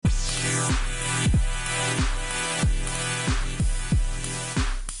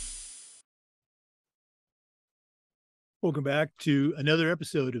Welcome back to another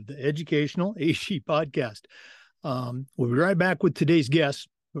episode of the Educational AG Podcast. We'll be right back with today's guest.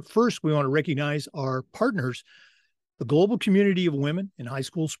 But first, we want to recognize our partners, the Global Community of Women in High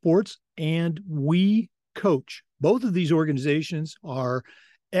School Sports and We Coach. Both of these organizations are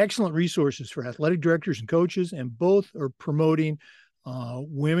excellent resources for athletic directors and coaches, and both are promoting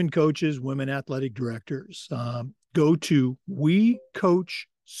women coaches, women athletic directors. Go to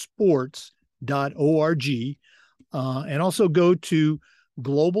wecoachsports.org. And also go to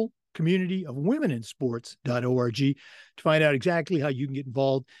globalcommunityofwomeninsports.org to find out exactly how you can get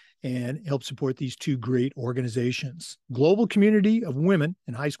involved and help support these two great organizations, Global Community of Women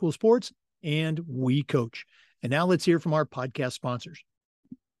in High School Sports and We Coach. And now let's hear from our podcast sponsors.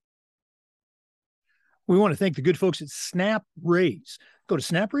 We want to thank the good folks at SnapRaise. Go to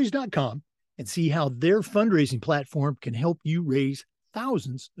snapraise.com and see how their fundraising platform can help you raise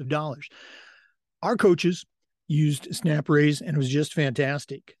thousands of dollars. Our coaches used SnapRaise, and it was just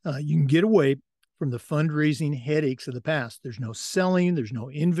fantastic. You can get away from the fundraising headaches of the past. There's no selling, there's no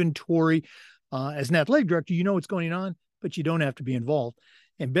inventory. As an athletic director, you know what's going on, but you don't have to be involved.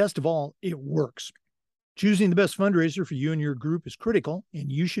 And best of all, it works. Choosing the best fundraiser for you and your group is critical,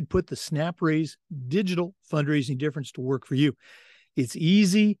 and you should put the SnapRaise digital fundraising difference to work for you. It's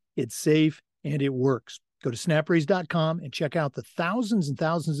easy, it's safe, and it works. Go to snapraise.com and check out the thousands and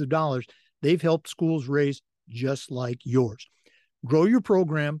thousands of dollars they've helped schools raise just like yours. Grow your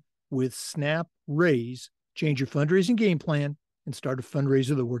program with SnapRaise. Change your fundraising game plan and start a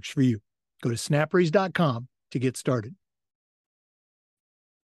fundraiser that works for you. Go to snapraise.com to get started.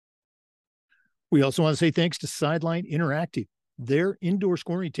 We also want to say thanks to Sideline Interactive. Their indoor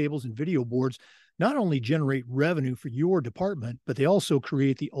scoring tables and video boards not only generate revenue for your department, but they also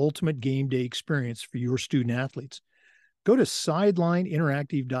create the ultimate game day experience for your student athletes. Go to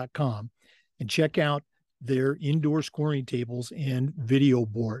sidelineinteractive.com and check out their indoor scoring tables and video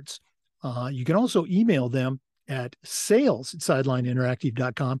boards. You can also email them at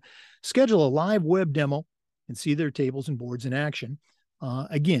sales@sidelineinteractive.com, schedule a live web demo, and see their tables and boards in action.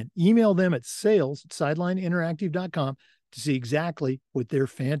 Again, email them at sales@sidelineinteractive.com to see exactly what their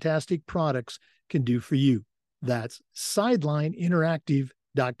fantastic products can do for you. That's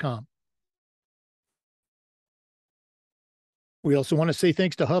sidelineinteractive.com. We also want to say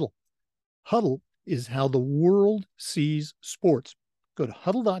thanks to Hudl. Hudl is how the world sees sports. Go to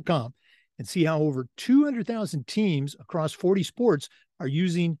Hudl.com and see how over 200,000 teams across 40 sports are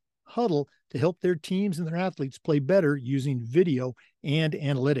using Hudl to help their teams and their athletes play better using video and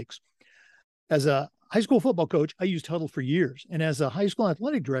analytics. As a high school football coach, I used Hudl for years. And as a high school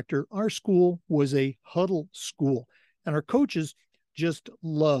athletic director, our school was a Hudl school. And our coaches just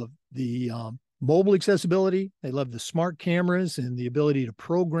love the mobile accessibility. They love the smart cameras and the ability to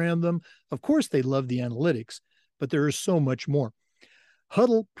program them. Of course, they love the analytics, but there is so much more.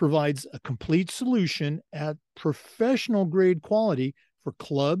 Hudl provides a complete solution at professional grade quality for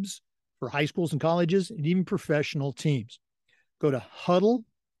clubs, for high schools and colleges, and even professional teams. Go to Hudl.com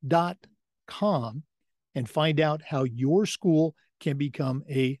and find out how your school can become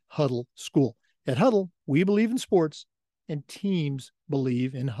a Hudl school. At Hudl, we believe in sports and teams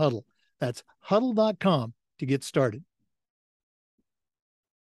believe in Hudl. That's Hudl.com to get started.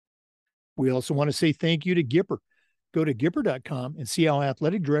 We also want to say thank you to Gipper. Go to Gipper.com and see how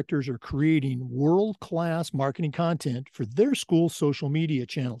athletic directors are creating world-class marketing content for their school's social media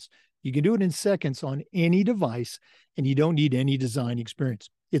channels. You can do it in seconds on any device, and you don't need any design experience.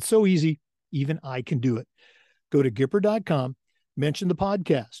 It's so easy, even I can do it. Go to Gipper.com, mention the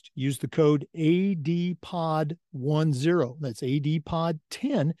podcast, use the code ADPOD10, that's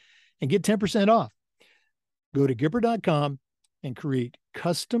ADPOD10, and get 10% off. Go to Gipper.com and create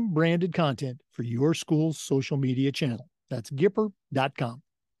custom branded content for your school's social media channel. That's Gipper.com.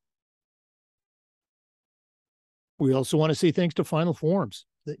 We also want to say thanks to Final Forms,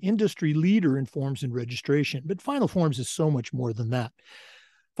 the industry leader in forms and registration. But Final Forms is so much more than that.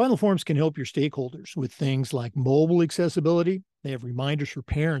 Final Forms can help your stakeholders with things like mobile accessibility. They have reminders for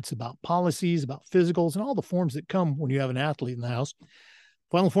parents about policies, about physicals, and all the forms that come when you have an athlete in the house.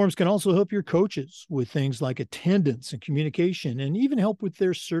 Final Forms can also help your coaches with things like attendance and communication, and even help with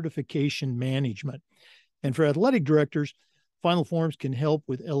their certification management. And for athletic directors, Final Forms can help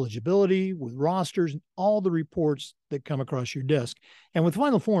with eligibility, with rosters, and all the reports that come across your desk. And with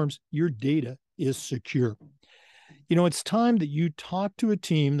Final Forms, your data is secure. You know, it's time that you talk to a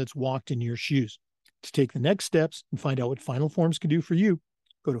team that's walked in your shoes. To take the next steps and find out what Final Forms can do for you,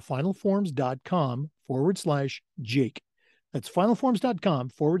 go to finalforms.com/Jake. That's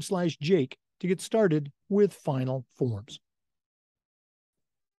finalforms.com/Jake to get started with Final Forms.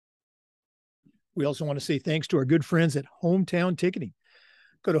 We also want to say thanks to our good friends at Hometown Ticketing.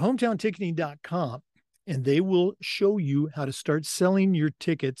 Go to hometownticketing.com and they will show you how to start selling your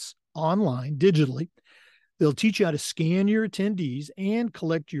tickets online digitally. They'll teach you how to scan your attendees and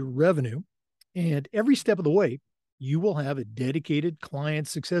collect your revenue. And every step of the way, you will have a dedicated client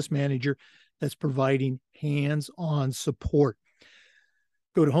success manager that's providing hands-on support.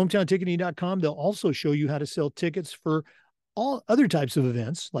 Go to hometownticketing.com. They'll also show you how to sell tickets for all other types of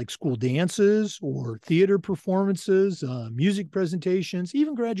events like school dances or theater performances, music presentations,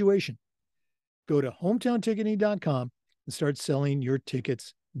 even graduation. Go to hometownticketing.com and start selling your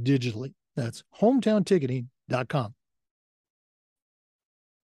tickets digitally. That's hometownticketing.com.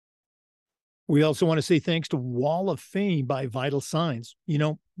 We also want to say thanks to Wall of Fame by Vital Signs. You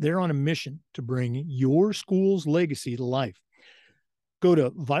know, they're on a mission to bring your school's legacy to life. Go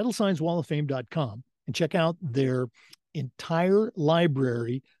to vitalsignswalloffame.com and check out their entire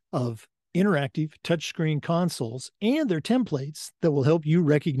library of interactive touchscreen consoles and their templates that will help you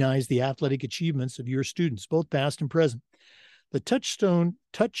recognize the athletic achievements of your students, both past and present. The touchscreen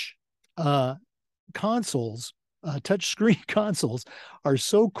consoles are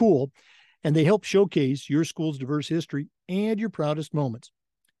so cool, and they help showcase your school's diverse history and your proudest moments.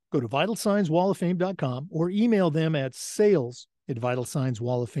 Go to vitalsignswalloffame.com or email them at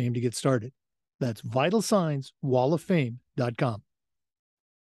sales@vitalsignswalloffame to get started. That's vitalsignswalloffame.com.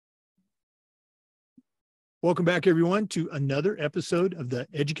 Welcome back, everyone, to another episode of the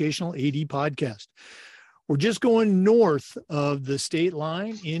Educational AD Podcast. We're just going north of the state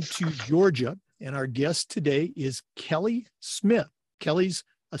line into Georgia, and our guest today is Kelly Smith. Kelly's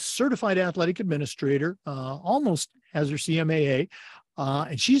a certified athletic administrator, almost has her CMAA,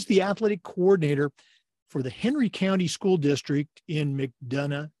 and she's the athletic coordinator for the Henry County School District in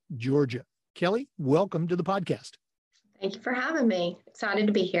McDonough, Georgia. Kelly, welcome to the podcast. Thank you for having me. Excited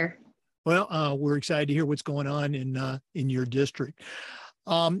to be here. Well, we're excited to hear what's going on in your district.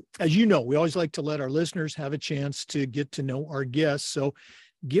 As you know, we always like to let our listeners have a chance to get to know our guests. So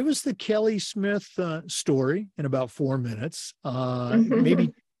give us the Kelly Smith story in about 4 minutes.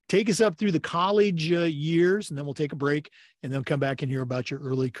 Maybe take us up through the college years, and then we'll take a break and then come back and hear about your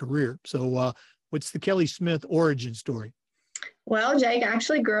early career. So what's the Kelly Smith origin story? Well, Jake, I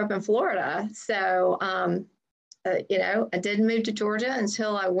actually grew up in Florida. So, I didn't move to Georgia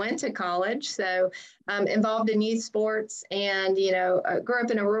until I went to college. So involved in youth sports and, grew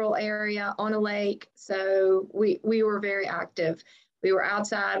up in a rural area on a lake. So we were very active. We were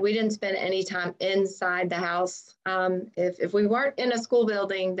outside. We didn't spend any time inside the house. If we weren't in a school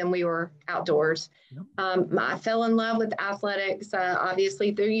building, then we were outdoors. Yep. I fell in love with athletics,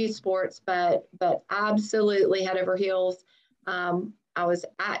 obviously through youth sports, but absolutely head over heels. I was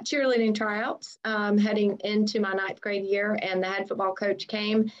at cheerleading tryouts heading into my 9th grade year, and the head football coach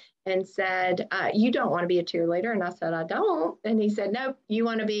came and said, you don't want to be a cheerleader. And I said, I don't. And he said, nope, you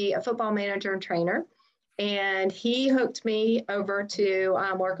want to be a football manager and trainer. And he hooked me over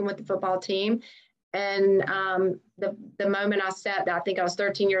to working with the football team. And the moment I stepped, I think I was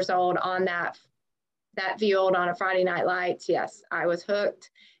 13 years old on that field on a Friday Night Lights. Yes, I was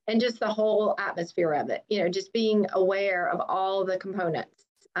hooked. And just the whole atmosphere of it, just being aware of all the components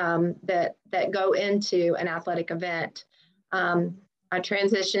that go into an athletic event. I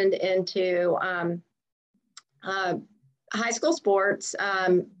transitioned into high school sports,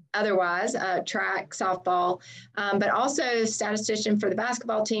 otherwise track, softball, but also statistician for the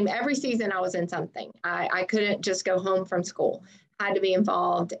basketball team. Every season I was in something. I couldn't just go home from school. I had to be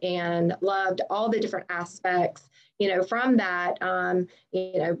involved and loved all the different aspects. From that,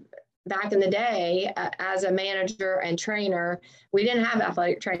 back in the day, as a manager and trainer, we didn't have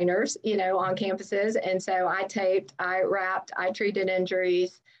athletic trainers, on campuses. And so I taped, I wrapped, I treated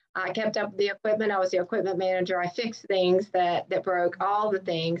injuries. I kept up with the equipment. I was the equipment manager. I fixed things that broke, all the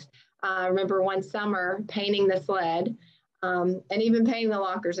things. I remember one summer painting the sled and even painting the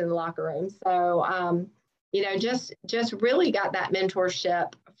lockers in the locker room. So, just really got that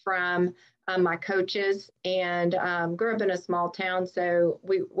mentorship from my coaches, and grew up in a small town. So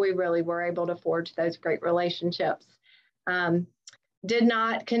we really were able to forge those great relationships. Did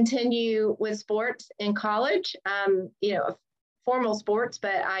not continue with sports in college, formal sports,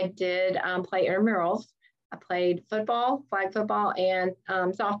 but I did play intramurals. I played football, flag football, and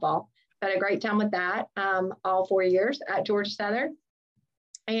softball. Had a great time with that all 4 years at Georgia Southern.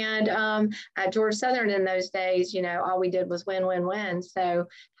 And at Georgia Southern in those days, all we did was win, win, win. So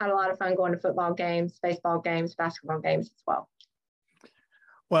had a lot of fun going to football games, baseball games, basketball games as well.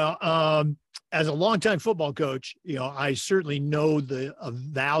 Well, as a longtime football coach, I certainly know the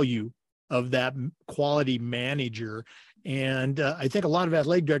value of that quality manager. And I think a lot of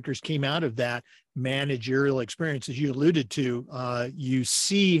athletic directors came out of that managerial experience, as you alluded to. You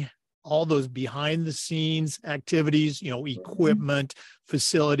see all those behind the scenes activities, equipment,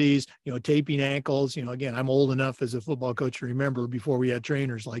 facilities, taping ankles. Again, I'm old enough as a football coach to remember before we had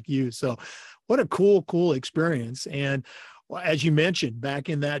trainers like you. So what a cool experience. And as you mentioned, back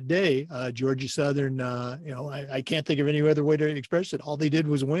in that day, Georgia Southern, I can't think of any other way to express it. All they did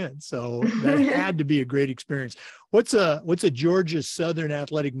was win. So that had to be a great experience. What's a Georgia Southern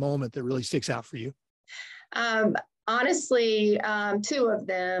athletic moment that really sticks out for you? Honestly, two of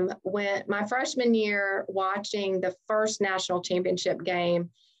them. Went my freshman year watching the first national championship game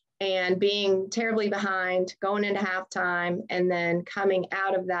and being terribly behind, going into halftime, and then coming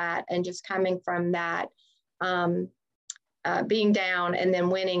out of that and just coming from that, being down and then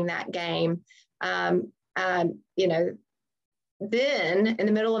winning that game. Then in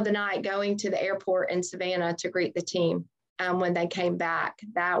the middle of the night, going to the airport in Savannah to greet the team when they came back.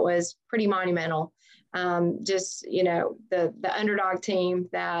 That was pretty monumental. The underdog team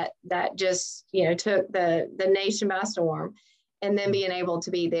that just, took the nation by storm, and then being able to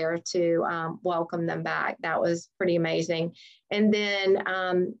be there to welcome them back. That was pretty amazing. And then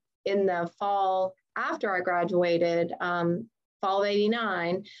in the fall, after I graduated, fall of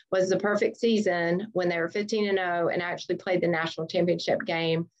 '89 was the perfect season when they were 15-0 and actually played the national championship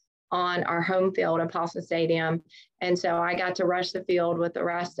game on our home field at Paulson Stadium. And so I got to rush the field with the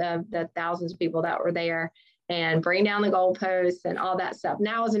rest of the thousands of people that were there and bring down the goalposts and all that stuff.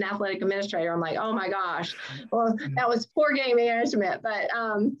 Now as an athletic administrator, I'm like, oh my gosh, well, that was poor game management. But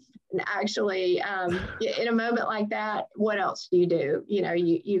actually, in a moment like that, what else do?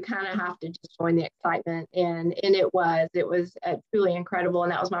 You kind of have to just join the excitement. And it was truly incredible.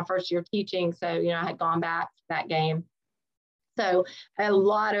 And that was my first year teaching. So, I had gone back to that game. So a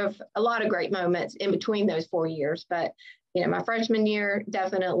lot of great moments in between those 4 years. But, my freshman year,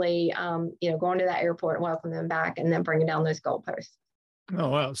 definitely, going to that airport and welcoming them back and then bringing down those goalposts. Oh,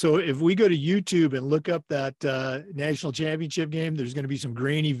 wow. So if we go to YouTube and look up that national championship game, there's going to be some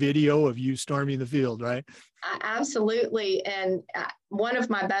grainy video of you storming the field, right? Absolutely. And one of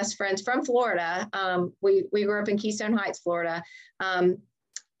my best friends from Florida, we grew up in Keystone Heights, Florida.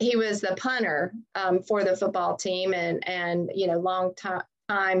 He was the punter for the football team and long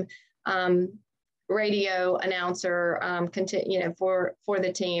time radio announcer, for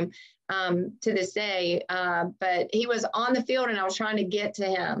the team to this day. But he was on the field and I was trying to get to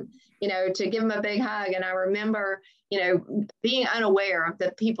him, to give him a big hug. And I remember, being unaware of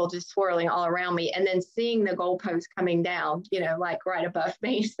the people just swirling all around me and then seeing the goalpost coming down, like right above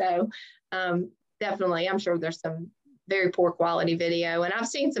me. So definitely, I'm sure there's some very poor quality video. And I've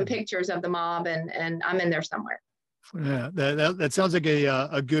seen some pictures of the mob and I'm in there somewhere. Yeah, that sounds like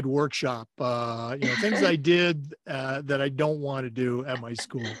a good workshop. Things I did that I don't want to do at my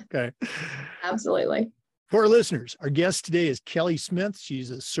school. Okay. Absolutely. For our listeners, our guest today is Kelly Smith.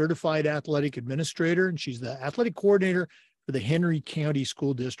 She's a certified athletic administrator, and she's the athletic coordinator for the Henry County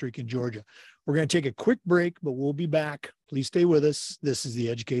School District in Georgia. We're going to take a quick break, but we'll be back. Please stay with us. This is the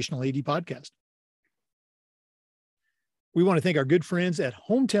Educational AD Podcast. We want to thank our good friends at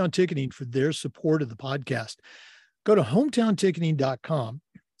Hometown Ticketing for their support of the podcast. Go to hometownticketing.com,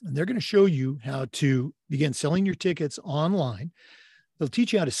 and they're going to show you how to begin selling your tickets online. They'll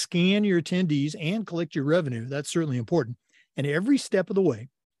teach you how to scan your attendees and collect your revenue. That's certainly important. And every step of the way,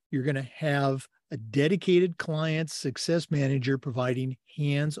 you're going to have a dedicated client success manager providing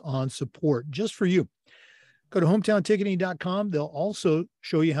hands-on support just for you. Go to hometownticketing.com. They'll also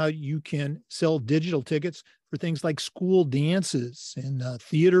show you how you can sell digital tickets for things like school dances and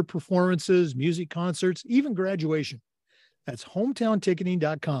theater performances, music concerts, even graduation. That's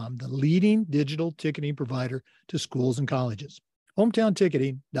hometownticketing.com, the leading digital ticketing provider to schools and colleges.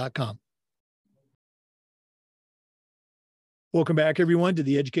 hometownticketing.com. Welcome back, everyone, to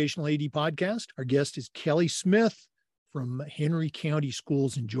the Educational AD Podcast. Our guest is Kelly Smith from Henry County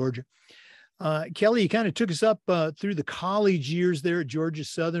Schools in Georgia. Kelly, you kind of took us up through the college years there at Georgia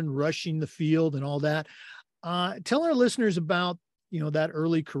Southern, rushing the field and all that. Tell our listeners about, that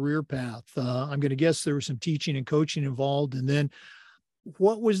early career path. I'm going to guess there was some teaching and coaching involved. And then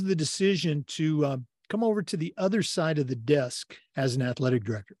what was the decision to come over to the other side of the desk as an athletic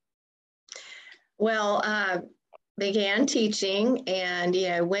director? Well, began teaching and,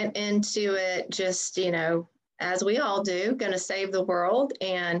 went into it just, as we all do, going to save the world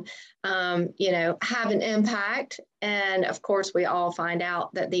and, have an impact. And of course, we all find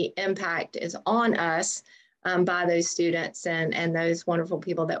out that the impact is on us by those students and those wonderful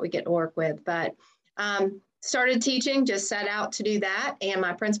people that we get to work with. But started teaching, just set out to do that. And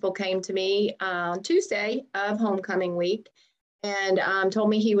my principal came to me on Tuesday of homecoming week and told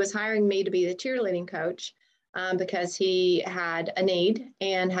me he was hiring me to be the cheerleading coach because he had a need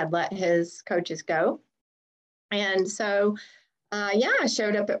and had let his coaches go. And so, I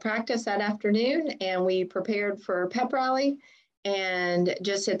showed up at practice that afternoon and we prepared for pep rally and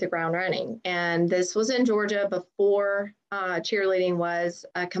just hit the ground running. And this was in Georgia before cheerleading was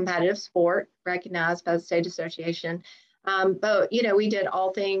a competitive sport recognized by the state association. But, we did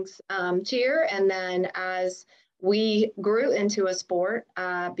all things cheer. And then as we grew into a sport,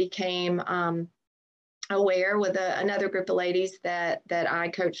 became aware with another group of ladies that I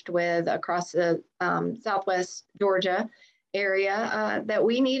coached with across the Southwest Georgia area that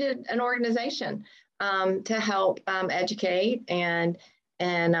we needed an organization to help educate and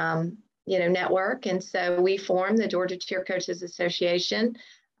network. And so we formed the Georgia Cheer Coaches Association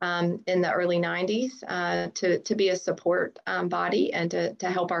in the early 90s to be a support body and to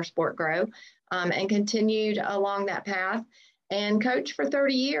help our sport grow, and continued along that path and coached for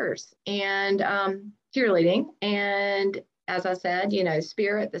 30 years and cheerleading. And as I said,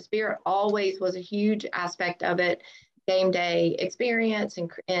 the spirit always was a huge aspect of it. Game day experience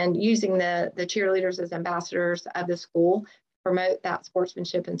and using the cheerleaders as ambassadors of the school, promote that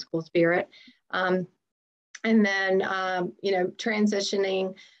sportsmanship and school spirit. And then,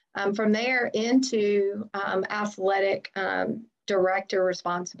 transitioning from there into athletic director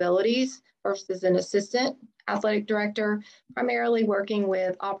responsibilities, first as an assistant athletic director, primarily working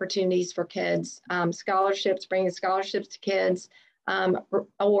with opportunities for kids, scholarships, bringing scholarships to kids,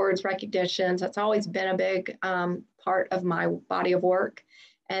 awards, recognitions. That's always been a big part of my body of work.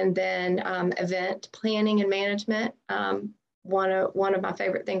 And then event planning and management, one of my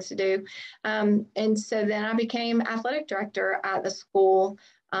favorite things to do. And so then I became athletic director at the school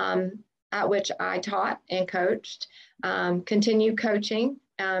at which I taught and coached, continued coaching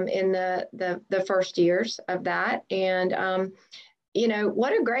in the first years of that. And,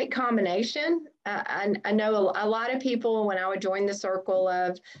 what a great combination. I know a lot of people, when I would join the circle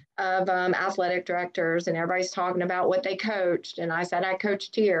of athletic directors and everybody's talking about what they coached, and I said I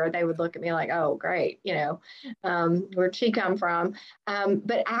coached cheer, they would look at me like, oh, great, where'd she come from?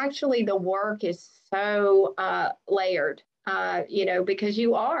 But actually the work is so layered, because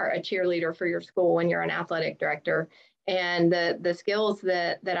you are a cheerleader for your school when you're an athletic director. And the skills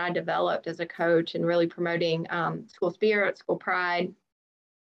that I developed as a coach and really promoting school spirit, school pride,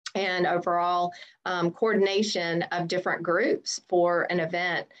 and overall coordination of different groups for an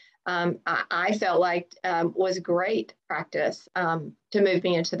event, I felt like was great practice to move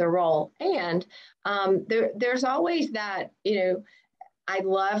me into the role. And there's always that, I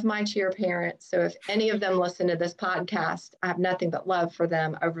love my cheer parents. So if any of them listen to this podcast, I have nothing but love for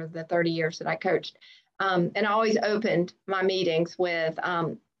them over the 30 years that I coached. And I always opened my meetings with,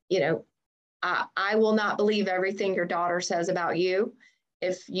 I will not believe everything your daughter says about you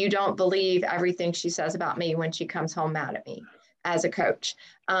if you don't believe everything she says about me when she comes home mad at me as a coach.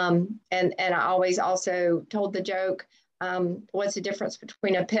 And I always also told the joke, what's the difference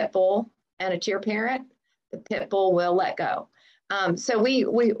between a pit bull and a cheer parent? The pit bull will let go. So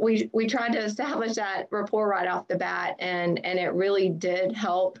we tried to establish that rapport right off the bat, and it really did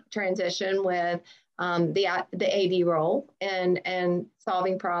help transition with the AD role and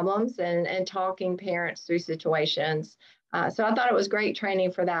solving problems and talking parents through situations. So I thought it was great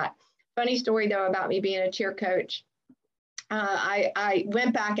training for that. Funny story though about me being a cheer coach. I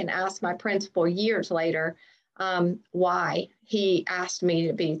went back and asked my principal years later why he asked me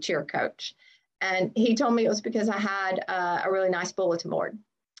to be cheer coach. And he told me it was because I had a really nice bulletin board.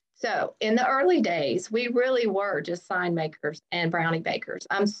 So in the early days, we really were just sign makers and brownie bakers.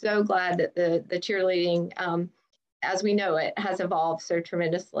 I'm so glad that the cheerleading, as we know it, has evolved so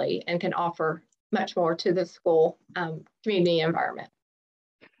tremendously and can offer much more to the school community environment.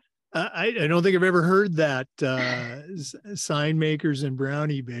 I don't think I've ever heard that, sign makers and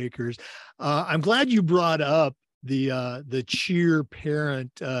brownie bakers. I'm glad you brought up the cheer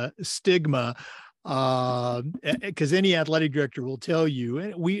parent stigma, because any athletic director will tell you,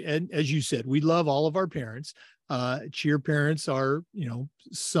 and as you said, we love all of our parents. Cheer parents are,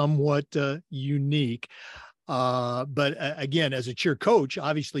 somewhat unique. But again, as a cheer coach,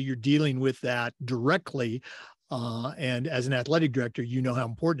 obviously you're dealing with that directly. And as an athletic director, you know how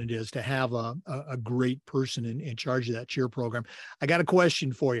important it is to have a great person in charge of that cheer program. I got a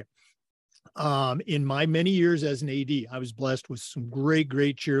question for you. In my many years as an AD, I was blessed with some great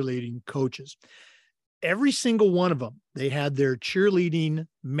cheerleading coaches. Every single one of them, they had their cheerleading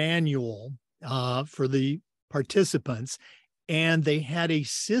manual for the participants, and they had a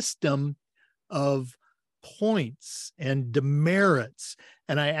system of points and demerits.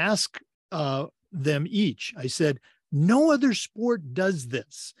 And I asked them each, I said, no other sport does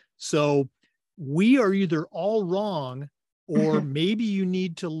this. So we are either all wrong, or maybe you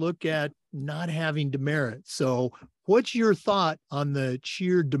need to look at not having demerits. So what's your thought on the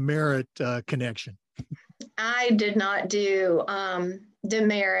cheer demerit connection? I did not do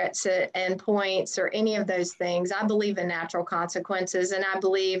demerits and points or any of those things. I believe in natural consequences, and I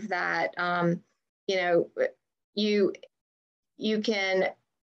believe that you can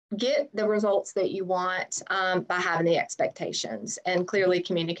get the results that you want by having the expectations and clearly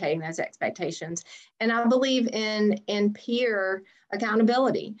communicating those expectations. And I believe in peer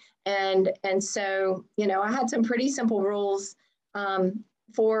accountability. And so, I had some pretty simple rules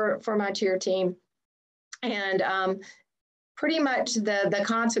for my cheer team. And pretty much the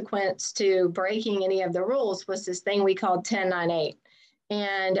consequence to breaking any of the rules was this thing we called 10-9-8.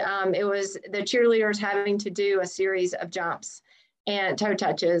 And it was the cheerleaders having to do a series of jumps and toe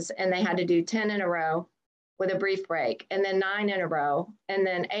touches, and they had to do 10 in a row with a brief break, and then 9 in a row, and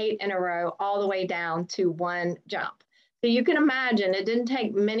then 8 in a row, all the way down to one jump. So you can imagine it didn't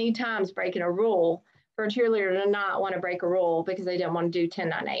take many times breaking a rule for a cheerleader to not want to break a rule because they didn't want to do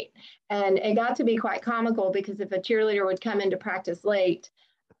 10-9-8. And it got to be quite comical, because if a cheerleader would come into practice late,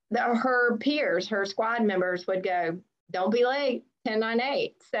 her peers, her squad members would go, "Don't be late,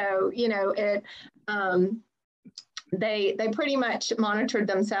 10-9-8." So, they pretty much monitored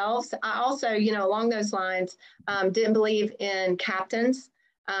themselves. I also, along those lines, didn't believe in captains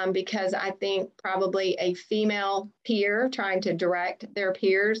because I think probably a female peer trying to direct their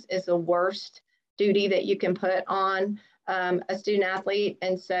peers is the worst duty that you can put on a student athlete.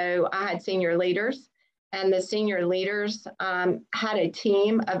 And so I had senior leaders, and the senior leaders had a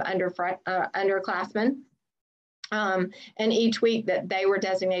team of underclassmen. And each week that they were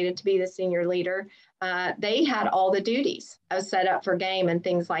designated to be the senior leader, they had all the duties set up for game and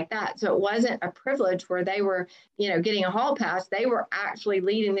things like that. So it wasn't a privilege where they were, getting a hall pass. They were actually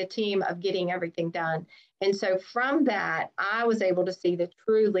leading the team of getting everything done. And so from that, I was able to see the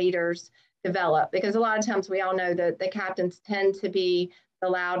true leaders develop, because a lot of times we all know that the captains tend to be the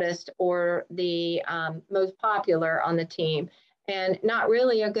loudest or the most popular on the team, and not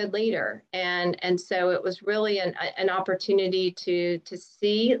really a good leader. And so it was really an opportunity to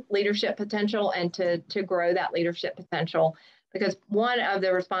see leadership potential and to grow that leadership potential, because one of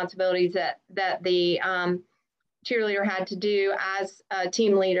the responsibilities that the cheerleader had to do as a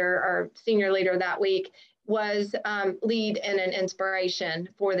team leader or senior leader that week was lead in an inspiration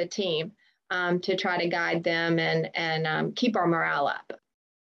for the team to try to guide them and keep our morale up.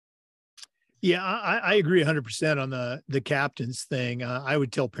 Yeah, I agree 100% on the captains thing. I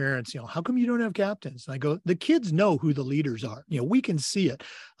would tell parents, how come you don't have captains? And I go, the kids know who the leaders are. We can see it.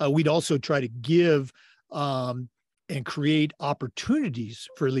 We'd also try to give and create opportunities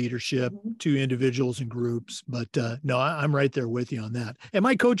for leadership to individuals and groups. But no, I'm right there with you on that. And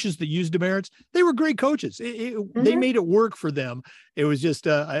my coaches that used demerits, they were great coaches. They made it work for them. It was just,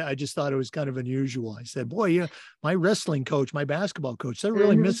 I just thought it was kind of unusual. I said, boy, my wrestling coach, my basketball coach, they're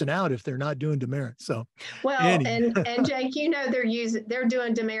really missing out if they're not doing demerits. So, well, and Jake, they're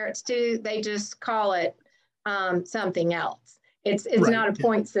doing demerits too. They just call it something else. It's right. Not a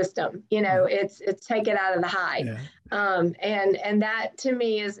point system, it's take it out of the high. Yeah. And that to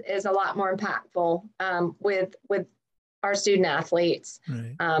me is a lot more impactful with our student athletes,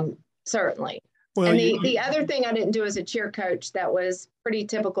 right. Certainly. Well, and the other thing I didn't do as a cheer coach that was pretty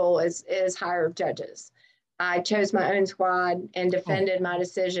typical is hire judges. I chose my own squad and defended my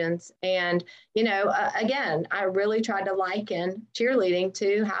decisions. And, again, I really tried to liken cheerleading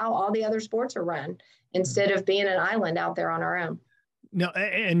to how all the other sports are run, instead of being an island out there on our own. No,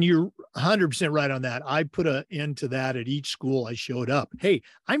 and you're 100% right on that. I put an end to that at each school I showed up. Hey,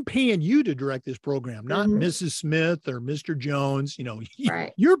 I'm paying you to direct this program, not Mrs. Smith or Mr. Jones.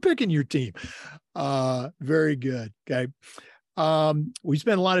 Right. You're picking your team. Very good. Okay. We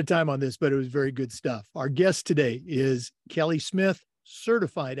spent a lot of time on this, but it was very good stuff. Our guest today is Kelly Smith,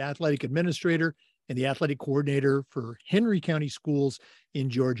 certified athletic administrator and the athletic coordinator for Henry County Schools in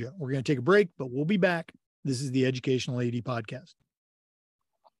Georgia. We're going to take a break, but we'll be back. This is the Educational AD Podcast.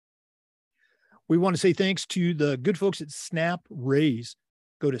 We want to say thanks to the good folks at Snap Raise.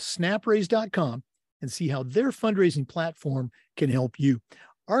 Go to snapraise.com and see how their fundraising platform can help you.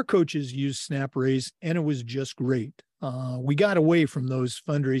 Our coaches used Snap Raise, and it was just great. We got away from those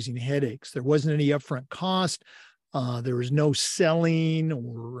fundraising headaches. There wasn't any upfront cost. There was no selling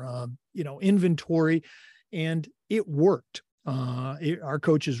or, inventory, and it worked. Our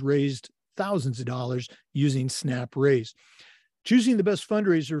coaches raised thousands of dollars using Snap Raise. Choosing the best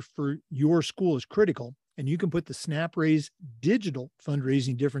fundraiser for your school is critical, and you can put the SnapRaise digital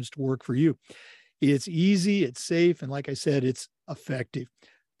fundraising difference to work for you. It's easy, it's safe, and like I said, it's effective.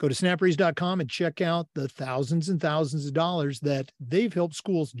 Go to snapraise.com and check out the thousands and thousands of dollars that they've helped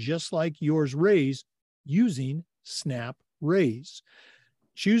schools just like yours raise using SnapRaise.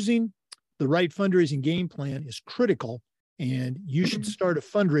 Choosing the right fundraising game plan is critical, and you should start a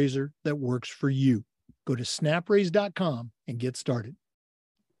fundraiser that works for you. Go to snapraise.com and get started.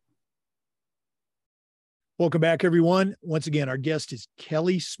 Welcome back, everyone. Once again, our guest is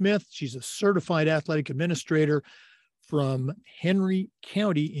Kelly Smith. She's a certified athletic administrator from Henry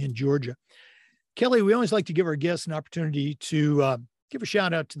County in Georgia. Kelly, we always like to give our guests an opportunity to give a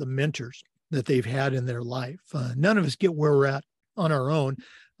shout out to the mentors that they've had in their life. None of us get where we're at on our own.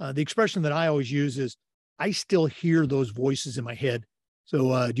 The expression that I always use is, I still hear those voices in my head.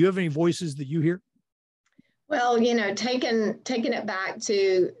 So do you have any voices that you hear? Well, taking it back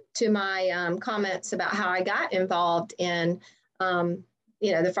to my comments about how I got involved in,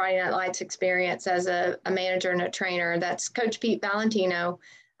 the Friday Night Lights experience as a manager and a trainer. That's Coach Pete Valentino.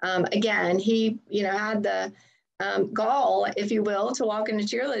 Again, he, had the gall, if you will, to walk into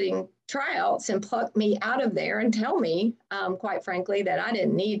cheerleading tryouts and pluck me out of there and tell me, quite frankly, that I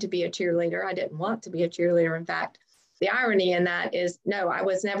didn't need to be a cheerleader. I didn't want to be a cheerleader. In fact, the irony in that is, no, I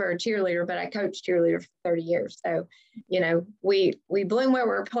was never a cheerleader, but I coached cheerleaders for 30 years. So, we bloom where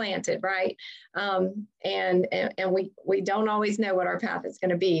we're planted, right? And we don't always know what our path is going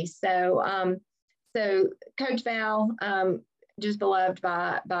to be. So, Coach Val, just beloved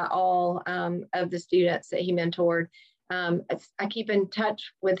by all of the students that he mentored. I keep in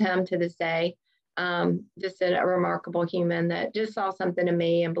touch with him to this day. Just a remarkable human that just saw something in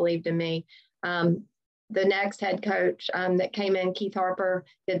me and believed in me. The next head coach that came in, Keith Harper,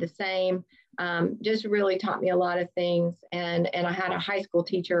 did the same. Just really taught me a lot of things. And I had a high school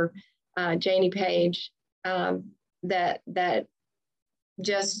teacher, Janie Page, that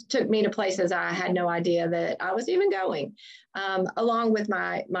just took me to places I had no idea that I was even going. Along with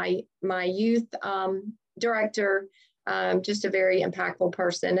my youth director, just a very impactful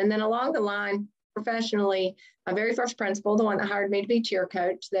person. And then along the line, professionally, my very first principal, the one that hired me to be cheer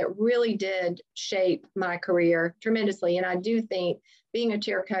coach, that really did shape my career tremendously. And I do think being a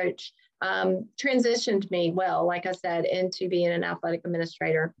cheer coach transitioned me well, like I said, into being an athletic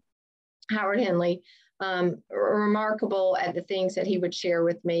administrator. Howard Henley, remarkable at the things that he would share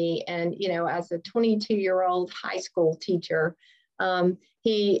with me. And, as a 22-year-old high school teacher,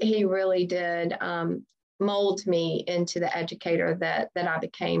 he really did mold me into the educator that I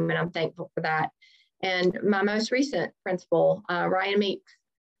became, and I'm thankful for that. And my most recent principal, Ryan Meeks,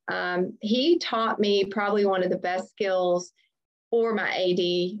 he taught me probably one of the best skills for my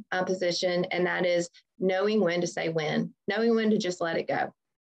AD position, and that is knowing when to say when, knowing when to just let it go.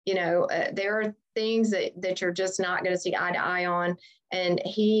 There are things that you're just not going to see eye to eye on, and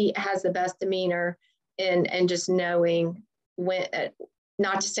he has the best demeanor and just knowing when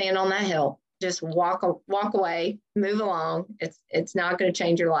not to stand on that hill. Just walk away, move along. It's not going to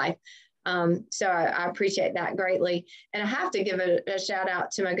change your life. So I appreciate that greatly. And I have to give a shout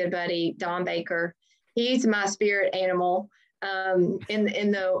out to my good buddy, Don Baker. He's my spirit animal in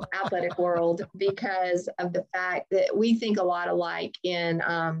the athletic world, because of the fact that we think a lot alike in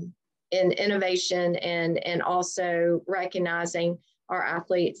innovation and also recognizing our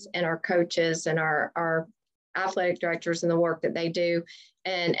athletes and our coaches and our athletic directors and the work that they do.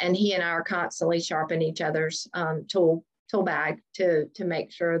 And he and I are constantly sharpening each other's tool bag to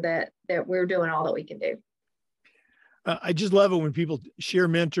make sure that we're doing all that we can do. I just love it when people share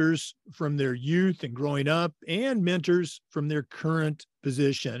mentors from their youth and growing up and mentors from their current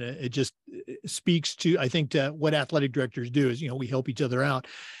position. It just speaks to, I think, to what athletic directors do is, we help each other out.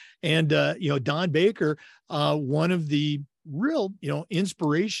 And, Don Baker, one of the real,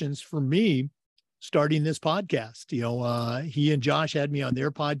 inspirations for me starting this podcast. He and Josh had me on their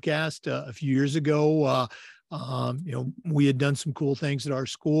podcast a few years ago. We had done some cool things at our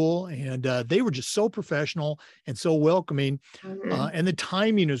school, and they were just so professional and so welcoming. Mm-hmm. And the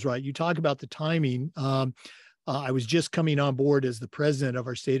timing is right. You talk about the timing. I was just coming on board as the president of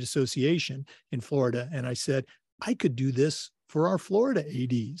our state association in Florida. And I said, I could do this for our Florida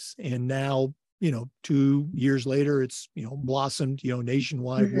ADs. And now, 2 years later, it's, blossomed,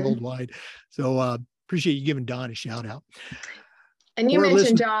 nationwide, mm-hmm. worldwide. So appreciate you giving Don a shout out. And you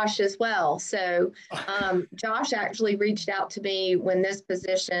mentioned Josh as well. So Josh actually reached out to me when this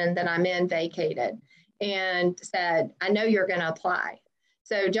position that I'm in vacated and said, I know you're going to apply.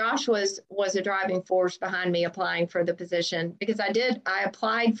 So Josh was a driving force behind me applying for the position, because I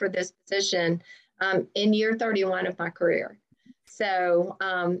applied for this position in year 31 of my career. So,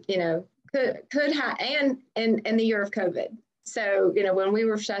 could have, and in the year of COVID. So, when we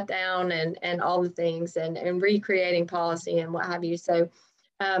were shut down and all the things and recreating policy and what have you. So,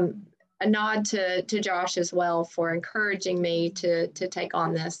 a nod to Josh as well for encouraging me to take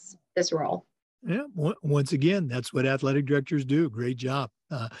on this role. Yeah. Once again, that's what athletic directors do. Great job.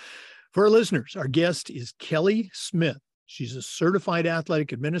 For our listeners, our guest is Kelly Smith. She's a certified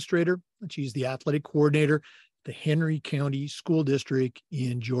athletic administrator, and she's the athletic coordinator at the Henry County School District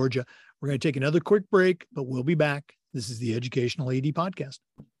in Georgia. We're going to take another quick break, but we'll be back. This is the Educational AD Podcast.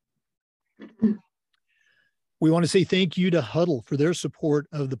 We want to say thank you to Hudl for their support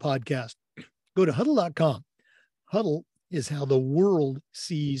of the podcast. Go to Hudl.com. Hudl is how the world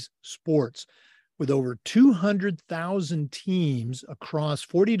sees sports. With over 200,000 teams across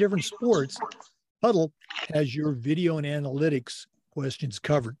 40 different sports, Hudl has your video and analytics questions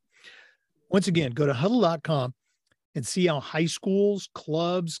covered. Once again, go to Hudl.com and see how high schools,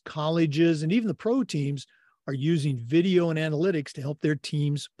 clubs, colleges, and even the pro teams are using video and analytics to help their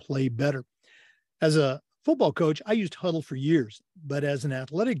teams play better. As a football coach, I used Hudl for years, but as an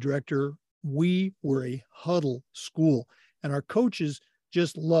athletic director, we were a Hudl school, and our coaches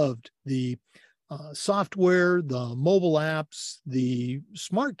just loved the software, the mobile apps, the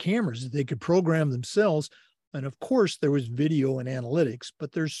smart cameras that they could program themselves. And of course, there was video and analytics,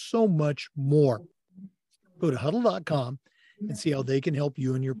 but there's so much more. Go to Hudl.com and see how they can help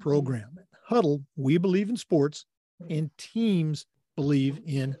you in your program. Hudl, we believe in sports, and teams believe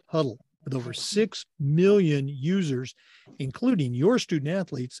in Hudl. With over 6 million users, including your student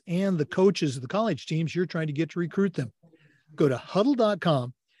athletes and the coaches of the college teams you're trying to get to recruit them. Go to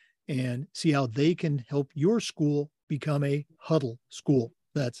Hudl.com and see how they can help your school become a Hudl school.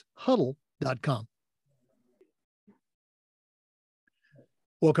 That's Hudl.com.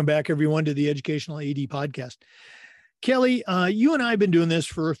 Welcome back, everyone, to the Educational AD Podcast. Kelly, you and I have been doing this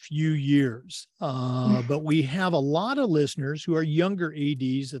for a few years, but we have a lot of listeners who are younger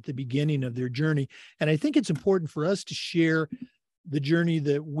ADs at the beginning of their journey. And I think it's important for us to share the journey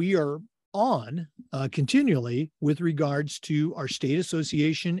that we are on continually with regards to our state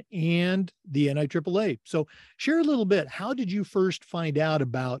association and the NIAAA. So share a little bit. How did you first find out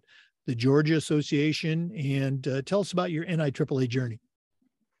about the Georgia Association, and tell us about your NIAAA journey?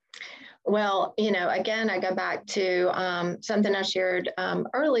 Well, again, I go back to something I shared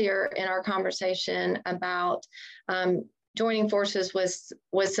earlier in our conversation about joining forces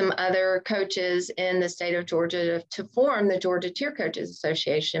with some other coaches in the state of Georgia to form the Georgia Tier Coaches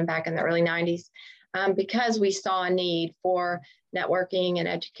Association back in the early 90s, because we saw a need for networking and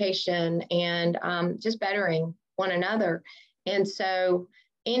education and just bettering one another. And so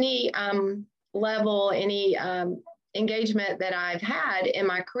any level, any engagement that I've had in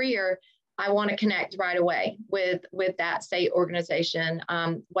my career, I want to connect right away with that state organization,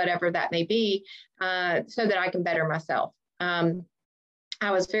 whatever that may be, so that I can better myself. I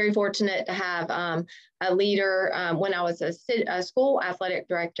was very fortunate to have a leader when I was a school athletic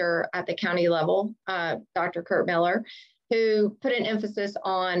director at the county level, Dr. Kurt Miller, who put an emphasis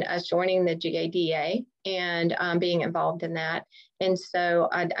on us joining the GADA and being involved in that. And so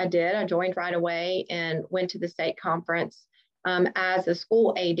I did. I joined right away and went to the state conference as a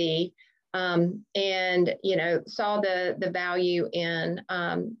school AD, and saw the value in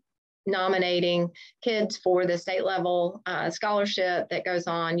nominating kids for the state level scholarship that goes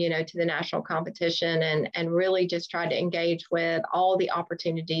on, to the national competition, and really just tried to engage with all the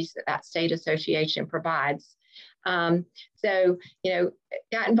opportunities that state association provides. So,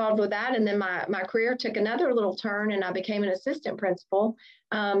 got involved with that. And then my career took another little turn, and I became an assistant principal,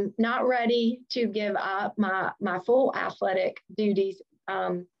 not ready to give up my full athletic duties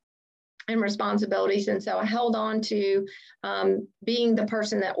and responsibilities. And so I held on to being the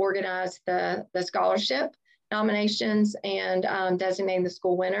person that organized the scholarship nominations and designating the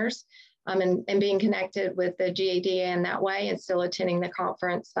school winners, and being connected with the GADA in that way, and still attending the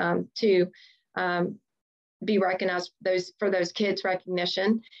conference to be recognized for those kids'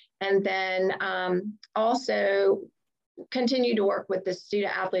 recognition. And then also continue to work with the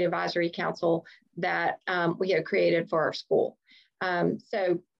Student Athlete Advisory Council that we had created for our school.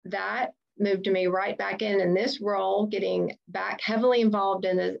 So that moved me right back in this role, getting back heavily involved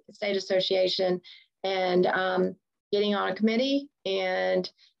in the state association and getting on a committee. And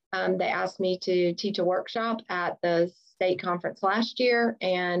they asked me to teach a workshop at the state conference last year.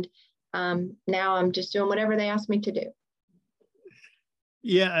 And now I'm just doing whatever they asked me to do.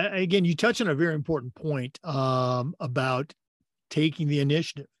 Yeah. Again, you touch on a very important point about taking the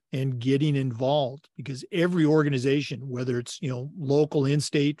initiative and getting involved, because every organization, whether it's, local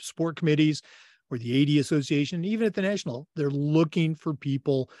in-state sport committees or the AD Association, even at the national, they're looking for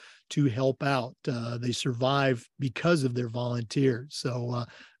people to help out. They survive because of their volunteers. So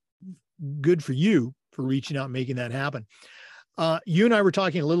good for you for reaching out and making that happen. You and I were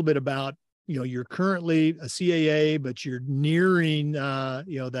talking a little bit about, you're currently a CAA, but you're nearing,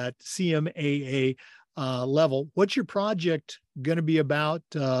 that CMAA level. What's your project going to be about?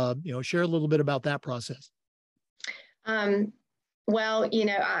 Share a little bit about that process. Well,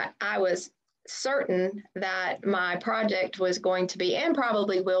 I was certain that my project was going to be, and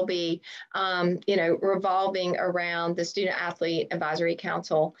probably will be, revolving around the Student Athlete Advisory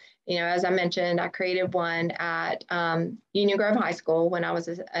Council. As I mentioned, I created one at Union Grove High School when I was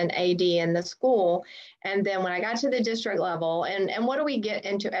an AD in the school. And then when I got to the district level, and what do we get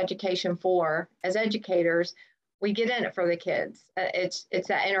into education for as educators? We get in it for the kids. It's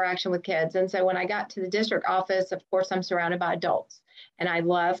that interaction with kids. And so when I got to the district office, of course, I'm surrounded by adults. And I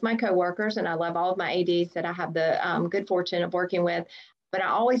love my coworkers and I love all of my ADs that I have the good fortune of working with. But I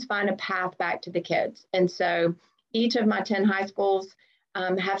always find a path back to the kids. And so each of my 10 high schools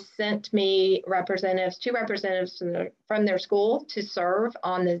have sent me two representatives from their school to serve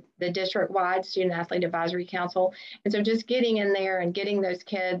on the district-wide Student Athlete Advisory Council. And so just getting in there and getting those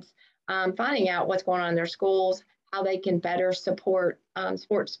kids, finding out what's going on in their schools, how they can better support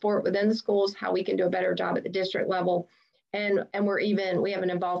sport within the schools, how we can do a better job at the district level. And we have an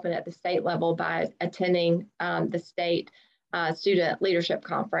involvement at the state level by attending the state student leadership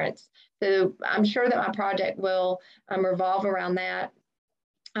conference. So I'm sure that my project will revolve around that.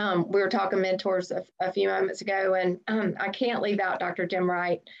 We were talking mentors a few moments ago, and I can't leave out Dr. Jim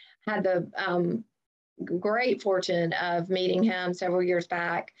Wright. Had the great fortune of meeting him several years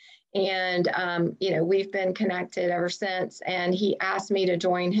back. And, we've been connected ever since. And he asked me to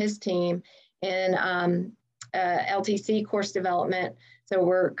join his team in LTC course development. So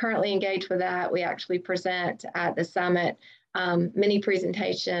we're currently engaged with that. We actually present at the summit mini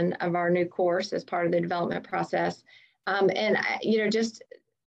presentation of our new course as part of the development process. Just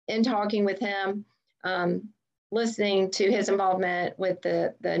in talking with him, listening to his involvement with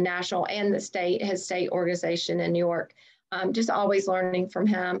the national and his state organization in New York, just always learning from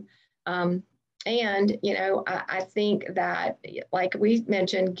him. I think that, like we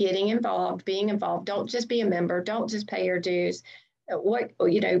mentioned, getting involved, being involved, don't just be a member, don't just pay your dues.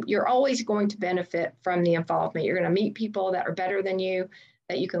 You're always going to benefit from the involvement. You're going to meet people that are better than you,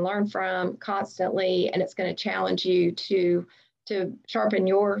 that you can learn from constantly, and it's going to challenge you to sharpen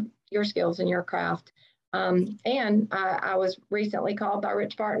your skills and your craft. I was recently called by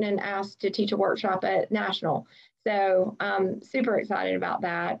Rich Barton and asked to teach a workshop at National. So super excited about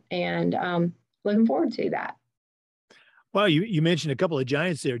that and looking forward to that. Well, you mentioned a couple of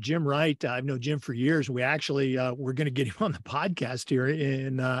giants there. Jim Wright, I've known Jim for years. We actually, we're going to get him on the podcast here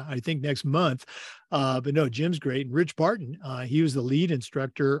in, I think, next month. But no, Jim's great. And Rich Barton, he was the lead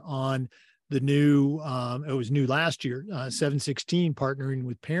instructor on the new, it was new last year, 716 Partnering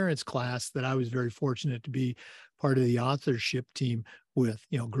with Parents class that I was very fortunate to be part of the authorship team with.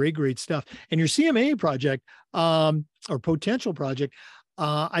 Great stuff. And your CMA project or potential project,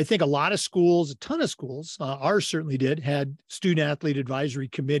 I think a ton of schools, ours certainly had student athlete advisory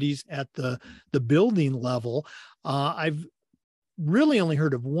committees at the building level. I've really only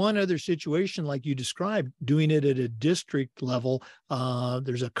heard of one other situation like you described, doing it at a district level.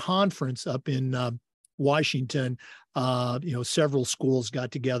 There's a conference up in Washington. Several schools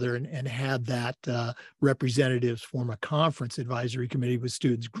got together and had that representatives form a conference advisory committee with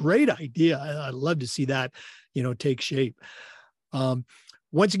students. Great idea. I'd love to see that, take shape.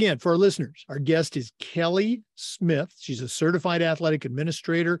 Once again, for our listeners, our guest is Kelly Smith. She's a certified athletic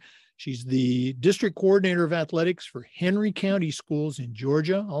administrator. She's the district coordinator of athletics for Henry County Schools in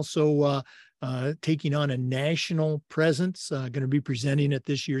Georgia, also taking on a national presence, going to be presenting at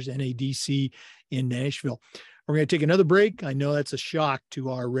this year's NADC in Nashville. We're going to take another break. I know that's a shock to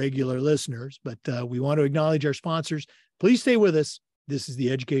our regular listeners, but we want to acknowledge our sponsors. Please stay with us. This is the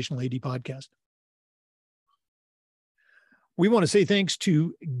Educational AD Podcast. We want to say thanks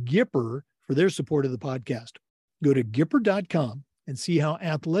to Gipper for their support of the podcast. Go to Gipper.com and see how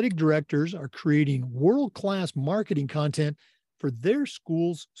athletic directors are creating world-class marketing content for their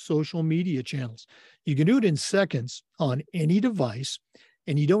school's social media channels. You can do it in seconds on any device,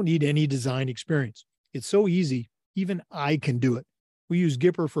 and you don't need any design experience. It's so easy, even I can do it. We use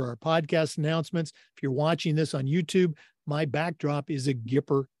Gipper for our podcast announcements. If you're watching this on YouTube, my backdrop is a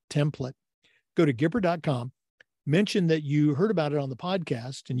Gipper template. Go to Gipper.com, mention that you heard about it on the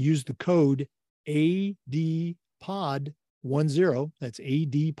podcast, and use the code ADPOD10, that's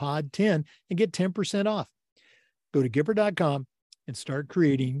ADPOD10, and get 10% off. Go to Gipper.com and start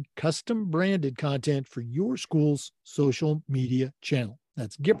creating custom branded content for your school's social media channel.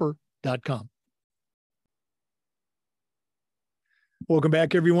 That's Gipper.com. Welcome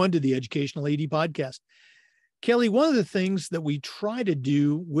back, everyone, to the Educational AD Podcast. Kelly, one of the things that we try to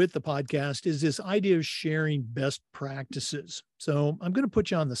do with the podcast is this idea of sharing best practices. So I'm going to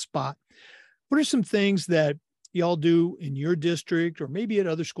put you on the spot. What are some things that y'all do in your district or maybe at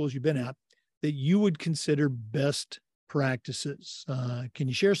other schools you've been at that you would consider best practices? Can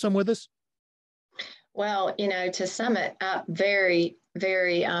you share some with us? Well, to sum it up very,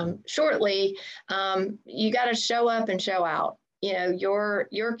 very shortly, you got to show up and show out.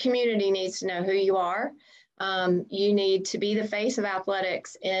 Your community needs to know who you are. You need to be the face of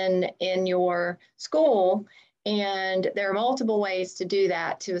athletics in your school. And there are multiple ways to do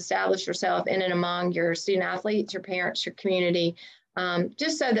that, to establish yourself in and among your student athletes, your parents, your community,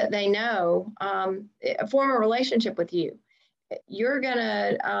 just so that they know, form a relationship with you. You're going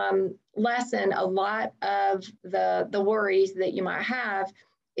to lessen a lot of the worries that you might have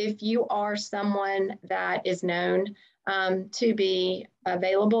if you are someone that is known to be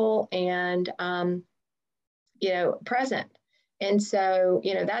available and present. And so,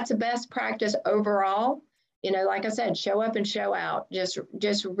 that's a best practice overall. Like I said, show up and show out,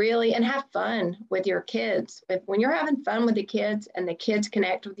 just really, and have fun with your kids. When you're having fun with the kids and the kids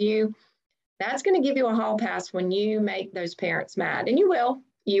connect with you, that's going to give you a hall pass when you make those parents mad. And you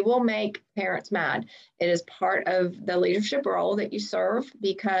will make parents mad. It is part of the leadership role that you serve,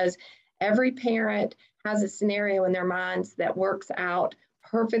 because every parent has a scenario in their minds that works out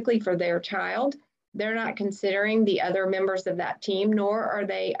perfectly for their child. They're not considering the other members of that team, nor are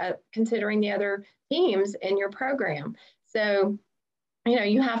they considering the other teams in your program. So,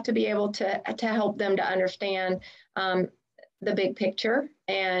 you have to be able to help them to understand the big picture.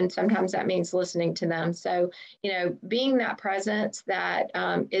 And sometimes that means listening to them. So, being that presence that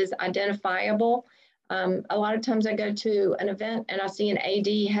is identifiable. A lot of times I go to an event and I see an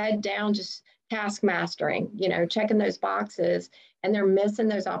AD head down, just task mastering, checking those boxes, and they're missing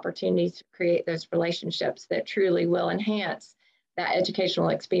those opportunities to create those relationships that truly will enhance that educational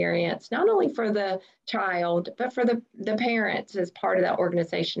experience, not only for the child, but for the parents as part of that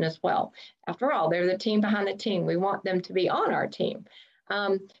organization as well. After all, they're the team behind the team. We want them to be on our team.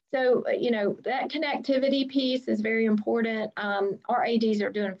 So, that connectivity piece is very important. Our ADs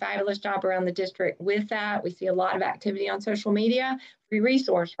are doing a fabulous job around the district with that. We see a lot of activity on social media, free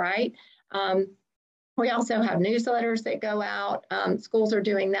resource, right? We also have newsletters that go out. Schools are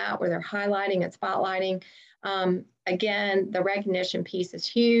doing that where they're highlighting and spotlighting. Again, the recognition piece is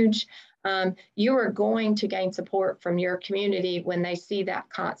huge. You are going to gain support from your community when they see that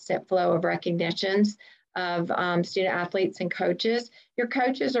constant flow of recognitions of student athletes and coaches. Your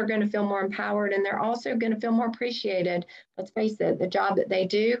coaches are going to feel more empowered, and they're also going to feel more appreciated. Let's face it, the job that they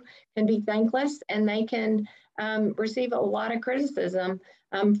do can be thankless, and they can receive a lot of criticism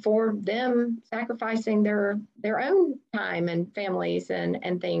for them sacrificing their own time and families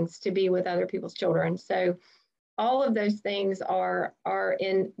and things to be with other people's children. So all of those things are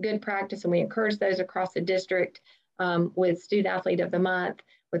in good practice, and we encourage those across the district with Student Athlete of the Month,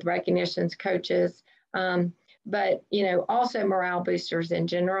 with recognitions, coaches, but also morale boosters in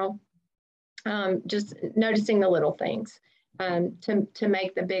general. Just noticing the little things to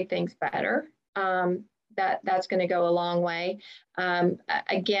make the big things better. That's going to go a long way.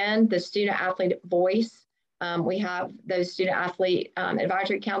 Again, the student athlete voice. We have those student athlete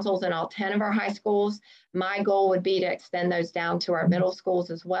advisory councils in all 10 of our high schools. My goal would be to extend those down to our middle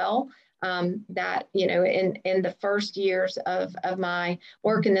schools as well. That, in the first years of my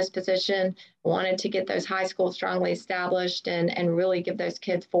work in this position, wanted to get those high schools strongly established and really give those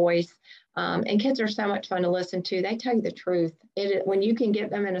kids voice. And kids are so much fun to listen to. They tell you the truth. When you can get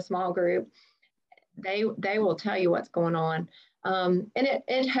them in a small group, they will tell you what's going on. And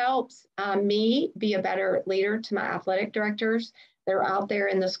it helps me be a better leader to my athletic directors that are out there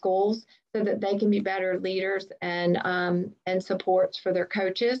in the schools, so that they can be better leaders and supports for their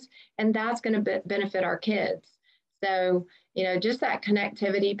coaches. And that's going to benefit our kids. So, just that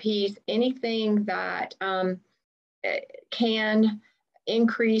connectivity piece, anything that can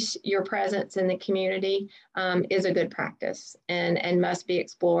increase your presence in the community is a good practice and must be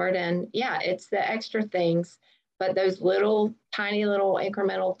explored. And yeah, it's the extra things, but those tiny little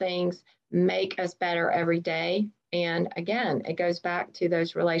incremental things make us better every day. And again, it goes back to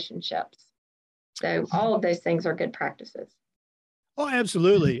those relationships. So all of those things are good practices. Oh,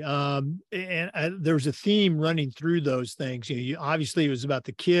 absolutely. There's a theme running through those things. Obviously, it was about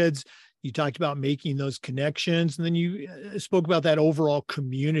the kids. You talked about making those connections, and then you spoke about that overall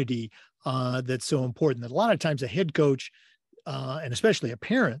community that's so important. That a lot of times a head coach and especially a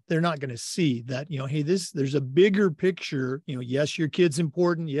parent, they're not going to see that, hey, there's a bigger picture. Yes, your kid's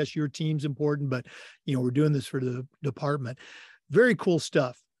important. Yes, your team's important, but, we're doing this for the department. Very cool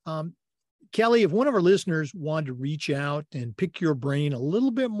stuff. Kelly, if one of our listeners wanted to reach out and pick your brain a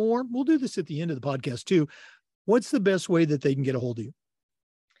little bit more, we'll do this at the end of the podcast too. What's the best way that they can get a hold of you?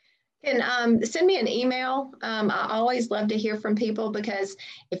 And send me an email. I always love to hear from people, because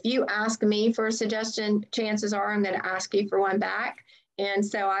if you ask me for a suggestion, chances are I'm going to ask you for one back. And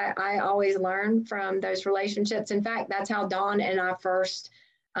so I always learn from those relationships. In fact, that's how Don and I first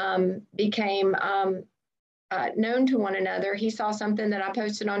became known to one another. He saw something that I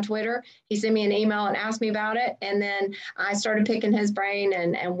posted on Twitter. He sent me an email and asked me about it. And then I started picking his brain,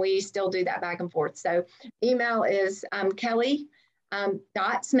 and we still do that back and forth. So email is Kelly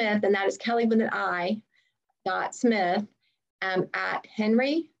 .Smith, and that is Kelly with an I, .Smith, at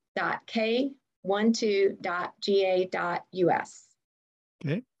henry.k12.ga.us.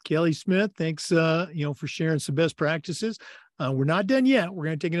 Okay. Kelly Smith, thanks, for sharing some best practices. We're not done yet. We're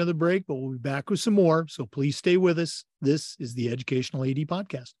going to take another break, but we'll be back with some more. So please stay with us. This is the Educational AD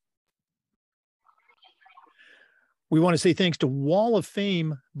Podcast. We want to say thanks to Wall of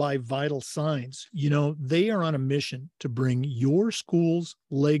Fame by Vital Signs. They are on a mission to bring your school's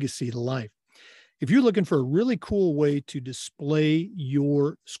legacy to life. If you're looking for a really cool way to display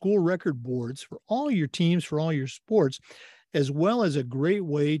your school record boards for all your teams, for all your sports, as well as a great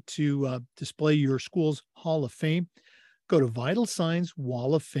way to display your school's Hall of Fame, go to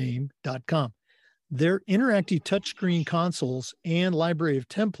vitalsignswalloffame.com. Their interactive touchscreen consoles and library of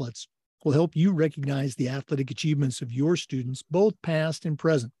templates will help you recognize the athletic achievements of your students, both past and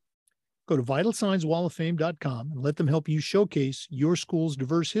present. Go to vitalsignswalloffame.com and let them help you showcase your school's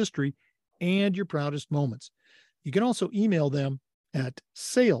diverse history and your proudest moments. You can also email them at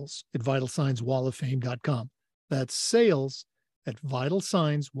sales@vitalsignswalloffame.com. That's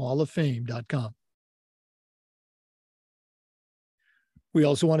sales@vitalsignswalloffame.com. We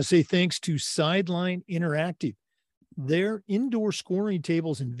also want to say thanks to Sideline Interactive. Their indoor scoring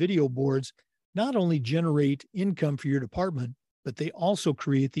tables and video boards not only generate income for your department, but they also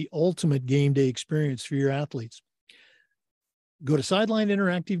create the ultimate game day experience for your athletes. Go to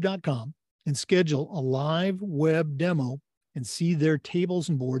sidelineinteractive.com and schedule a live web demo and see their tables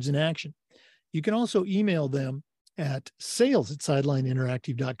and boards in action. You can also email them at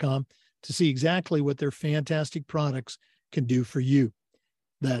sales@sidelineinteractive.com to see exactly what their fantastic products can do for you.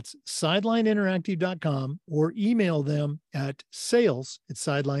 That's sidelineinteractive.com, or email them at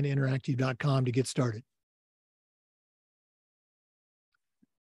sales@sidelineinteractive.com to get started.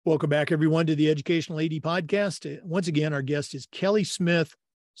 Welcome back, everyone, to the Educational AD Podcast. Once again, our guest is Kelly Smith,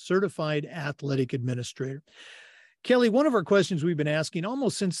 Certified Athletic Administrator. Kelly, one of our questions we've been asking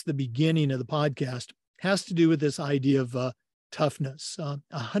almost since the beginning of the podcast has to do with this idea of toughness.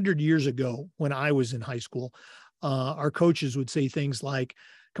 100 years ago, when I was in high school, our coaches would say things like,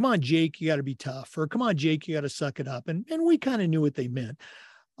 "Come on, Jake, you got to be tough," or "Come on, Jake, you got to suck it up." And we kind of knew what they meant.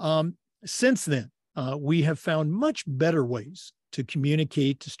 Since then, we have found much better ways to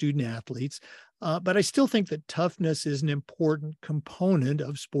communicate to student athletes. But I still think that toughness is an important component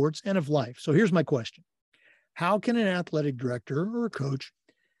of sports and of life. So here's my question. How can an athletic director or a coach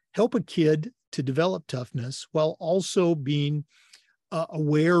help a kid to develop toughness while also being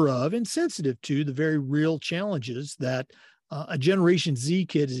aware of and sensitive to the very real challenges that a Generation Z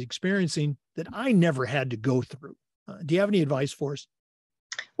kid is experiencing that I never had to go through? Do you have any advice for us?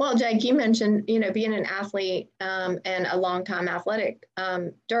 Well, Jake, you mentioned, being an athlete and a longtime athletic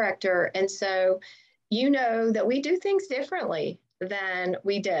director. And so, that we do things differently than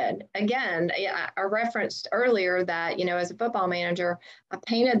we did. Again, I referenced earlier that, as a football manager, I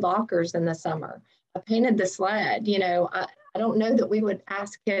painted lockers in the summer. I painted the sled. I don't know that we would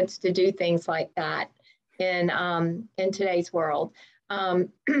ask kids to do things like that in today's world.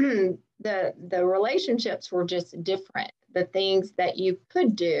 The relationships were just different. The things that you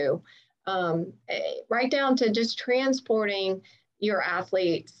could do, right down to just transporting your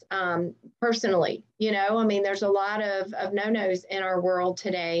athletes personally. There's a lot of no-nos in our world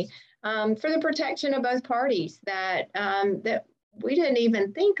today for the protection of both parties that we didn't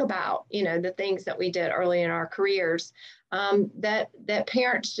even think about, the things that we did early in our careers, that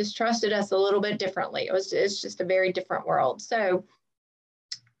parents just trusted us a little bit differently. It's just a very different world. So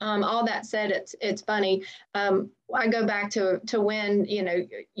all that said, it's funny. I go back to when,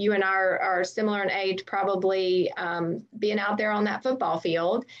 you and I are similar in age, probably being out there on that football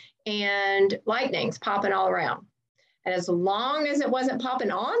field and lightning's popping all around. And as long as it wasn't popping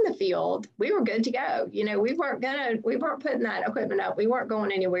on the field, we were good to go. We weren't putting that equipment up. We weren't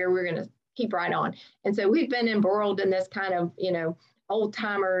going anywhere. We were going to keep right on. And so we've been embroiled in this kind of, old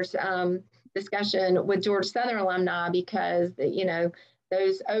timers discussion with George Southern alumni because,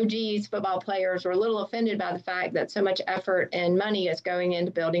 those OGs football players were a little offended by the fact that so much effort and money is going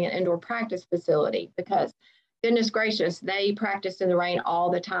into building an indoor practice facility because, goodness gracious, they practice in the rain all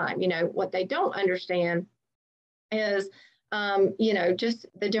the time. What they don't understand is, just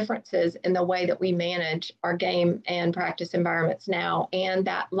the differences in the way that we manage our game and practice environments now, and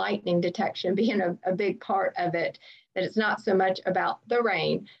that lightning detection being a big part of it, that it's not so much about the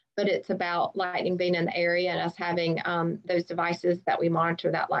rain, but it's about lightning being in the area and us having those devices that we monitor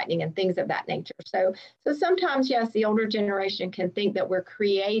that lightning and things of that nature. So sometimes, yes, the older generation can think that we're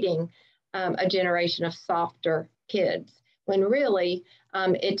creating a generation of softer kids, when really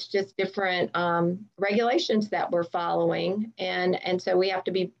it's just different regulations that we're following. And so we have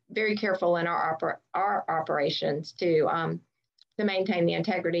to be very careful in our operations to maintain the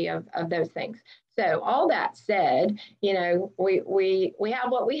integrity of those things. So all that said, we have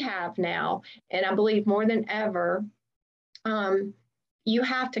what we have now, and I believe more than ever, you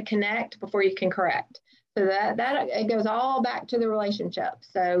have to connect before you can correct. So that it goes all back to the relationship.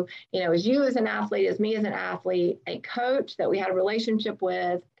 So, as you as an athlete, as me as an athlete, a coach that we had a relationship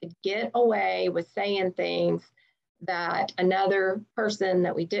with could get away with saying things that another person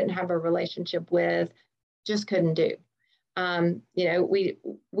that we didn't have a relationship with just couldn't do.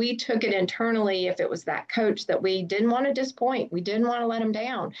 We took it internally if it was that coach that we didn't want to disappoint. We didn't want to let him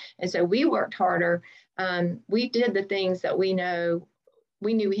down. And so we worked harder. We did the things that we knew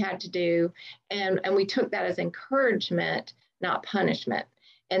we had to do. And we took that as encouragement, not punishment.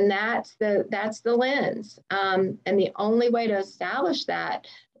 And that's the lens. And the only way to establish that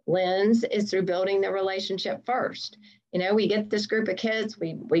lens is through building the relationship first. We get this group of kids,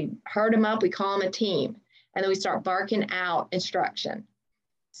 we herd them up, we call them a team. And then we start barking out instruction.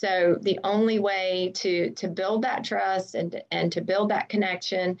 So the only way to build that trust and to build that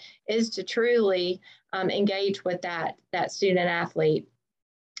connection is to truly engage with that student athlete.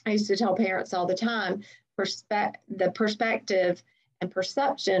 I used to tell parents all the time, the perspective and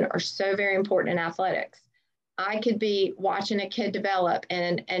perception are so very important in athletics. I could be watching a kid develop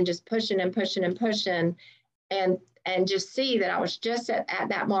and just pushing and pushing and pushing and just see that I was just at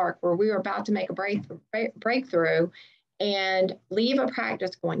that mark where we were about to make a breakthrough and leave a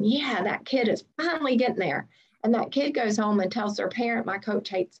practice going, yeah, that kid is finally getting there. And that kid goes home and tells their parent, my coach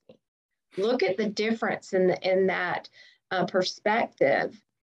hates me. Look at the difference in that perspective.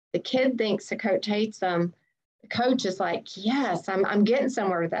 The kid thinks the coach hates them. The coach is like, yes, I'm getting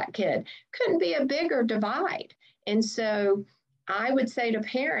somewhere with that kid. Couldn't be a bigger divide. And so I would say to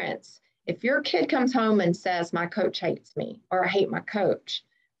parents, if your kid comes home and says, my coach hates me, or I hate my coach,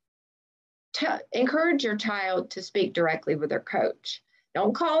 encourage your child to speak directly with their coach.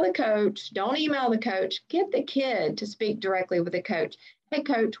 Don't call the coach. Don't email the coach. Get the kid to speak directly with the coach. Hey,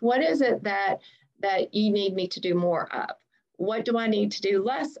 coach, what is it that you need me to do more of? What do I need to do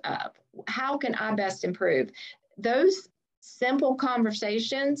less of? How can I best improve? Those simple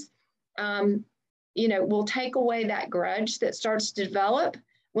conversations, will take away that grudge that starts to develop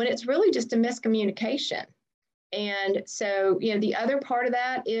when it's really just a miscommunication. And so, the other part of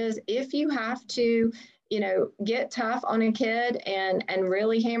that is if you have to, get tough on a kid and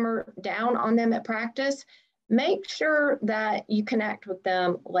really hammer down on them at practice, make sure that you connect with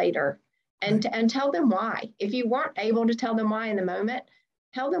them later and tell them why. If you weren't able to tell them why in the moment,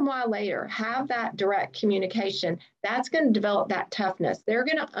 tell them why later. Have that direct communication. That's going to develop that toughness. They're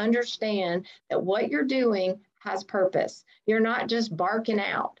going to understand that what you're doing has purpose. You're not just barking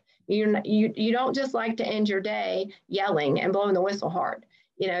out. You don't just like to end your day yelling and blowing the whistle hard.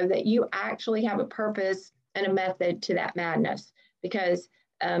 That you actually have a purpose and a method to that madness. Because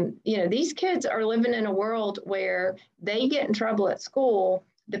these kids are living in a world where they get in trouble at school.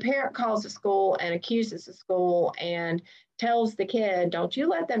 The parent calls the school and accuses the school and tells the kid, don't you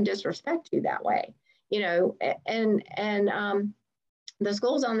let them disrespect you that way. The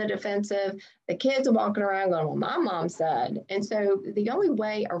school's on the defensive. The kids are walking around going, well, my mom said. And so the only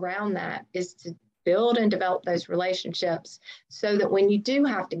way around that is to build and develop those relationships so that when you do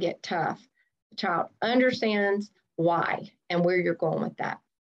have to get tough, the child understands why and where you're going with that.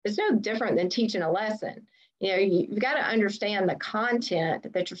 It's no different than teaching a lesson. You've got to understand the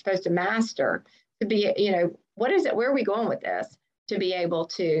content that you're supposed to master to be, what is it? Where are we going with this? To be able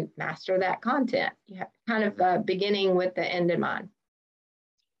to master that content. You have kind of beginning with the end in mind.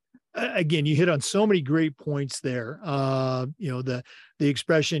 Again, you hit on so many great points there. The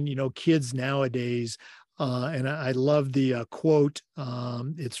expression, kids nowadays, and I love the quote.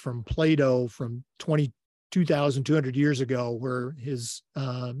 It's from Plato from 2,200 years ago, where his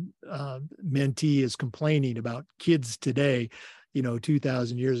mentee is complaining about kids today,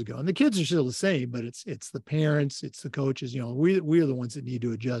 2,000 years ago. And the kids are still the same, but it's the parents, it's the coaches. We are the ones that need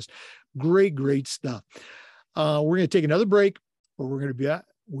to adjust. Great stuff. We're going to take another break, but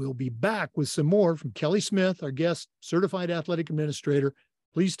we'll be back with some more from Kelly Smith, our guest, certified athletic administrator.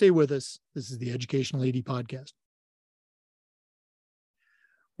 Please stay with us. This is the Educational AD Podcast.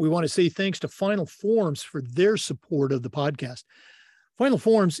 We want to say thanks to Final Forms for their support of the podcast. Final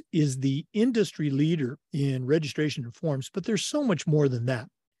Forms is the industry leader in registration and forms, but there's so much more than that.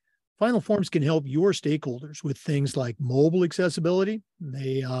 Final Forms can help your stakeholders with things like mobile accessibility.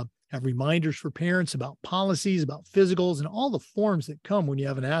 They have reminders for parents about policies, about physicals, and all the forms that come when you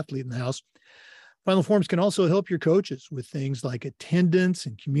have an athlete in the house. Final Forms can also help your coaches with things like attendance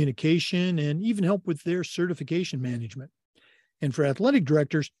and communication, and even help with their certification management. And for athletic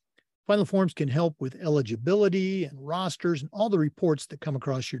directors, Final Forms can help with eligibility and rosters and all the reports that come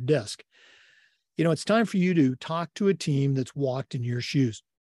across your desk. It's time for you to talk to a team that's walked in your shoes.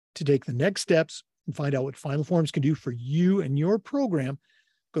 To take the next steps and find out what Final Forms can do for you and your program,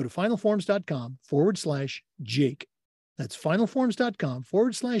 go to finalforms.com/Jake. That's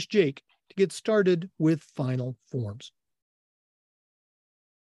finalforms.com/Jake to get started with Final Forms.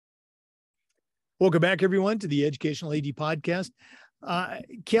 Welcome back, everyone, to the Educational AD Podcast.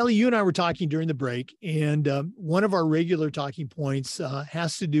 Kelly, you and I were talking during the break, and one of our regular talking points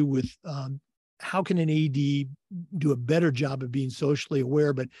has to do with how can an AD do a better job of being socially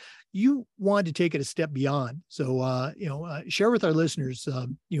aware, but you wanted to take it a step beyond. So, share with our listeners,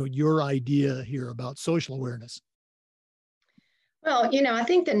 your idea here about social awareness. Well, I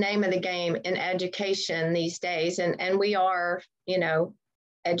think the name of the game in education these days, and we are,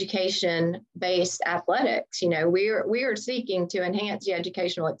 education-based athletics. We are seeking to enhance the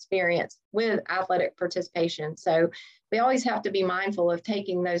educational experience with athletic participation. So we always have to be mindful of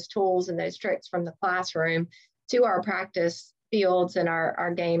taking those tools and those tricks from the classroom to our practice fields and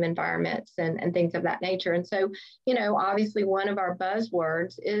our game environments and things of that nature. And so, obviously one of our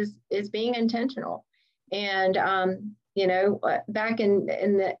buzzwords is being intentional. And back in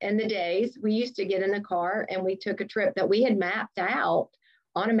the days, we used to get in the car and we took a trip that we had mapped out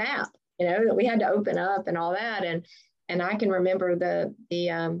on a map, that we had to open up and all that. And I can remember the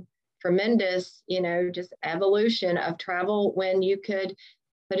tremendous, just evolution of travel when you could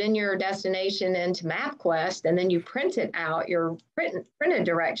put in your destination into MapQuest and then you printed out your printed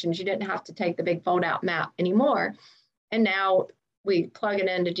directions. You didn't have to take the big fold out map anymore. And now we plug it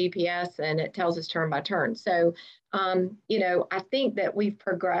into GPS and it tells us turn by turn. So, I think that we've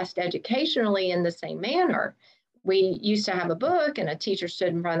progressed educationally in the same manner. We used to have a book and a teacher stood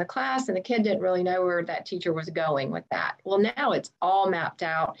in front of the class and the kid didn't really know where that teacher was going with that. Well, now it's all mapped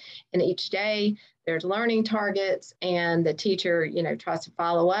out, and each day there's learning targets and the teacher, tries to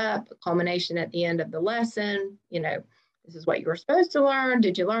follow up, a culmination at the end of the lesson. This is what you were supposed to learn.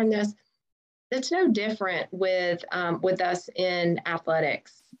 Did you learn this? That's no different with us in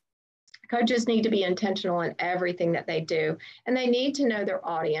athletics. Coaches need to be intentional in everything that they do, and they need to know their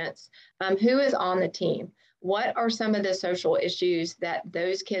audience, who is on the team. What are some of the social issues that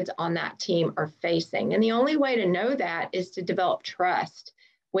those kids on that team are facing? And the only way to know that is to develop trust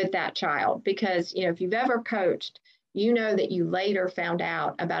with that child. Because, if you've ever coached, you know that you later found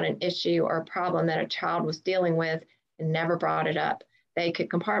out about an issue or a problem that a child was dealing with and never brought it up. They could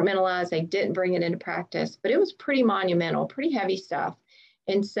compartmentalize, they didn't bring it into practice, but it was pretty monumental, pretty heavy stuff.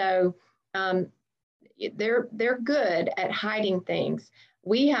 And so they're good at hiding things.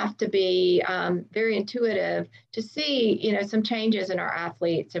 We have to be very intuitive to see, some changes in our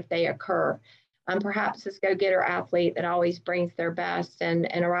athletes if they occur. Perhaps this go-getter athlete that always brings their best and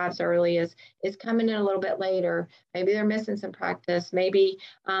arrives early is coming in a little bit later. Maybe they're missing some practice. Maybe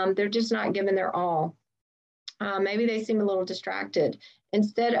they're just not giving their all. Maybe they seem a little distracted.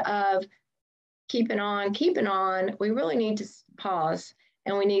 Instead of keeping on, we really need to pause,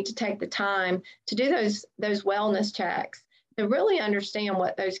 and we need to take the time to do those wellness checks to really understand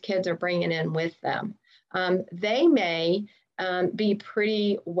what those kids are bringing in with them. They may be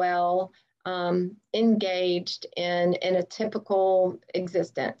pretty well engaged in a typical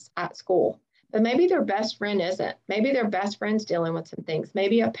existence at school, but maybe their best friend isn't. Maybe their best friend's dealing with some things.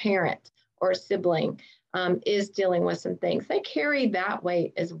 Maybe a parent or a sibling is dealing with some things. They carry that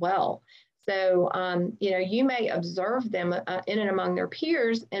weight as well. So, you may observe them in and among their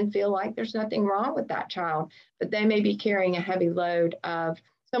peers and feel like there's nothing wrong with that child, but they may be carrying a heavy load of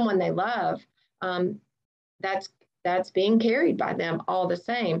someone they love that's being carried by them all the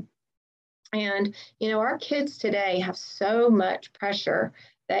same. And, our kids today have so much pressure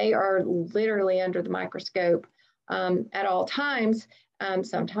They are literally under the microscope at all times.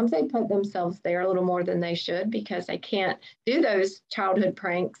 Sometimes they put themselves there a little more than they should because they can't do those childhood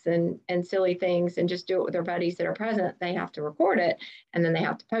pranks and silly things and just do it with their buddies that are present. They have to record it, and then they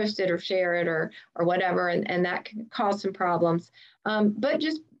have to post it or share it or whatever, and that can cause some problems. But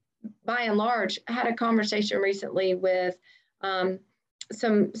just by and large, I had a conversation recently with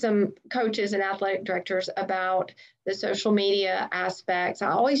some coaches and athletic directors about the social media aspects. I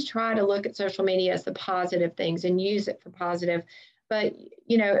always try to look at social media as the positive things and use it for positive. But,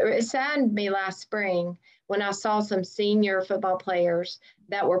 it saddened me last spring when I saw some senior football players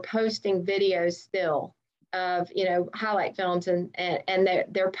that were posting videos still of, highlight films, and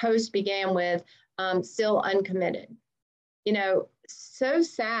their posts began with still uncommitted. So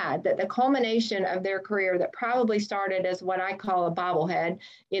sad that the culmination of their career that probably started as what I call a bobblehead,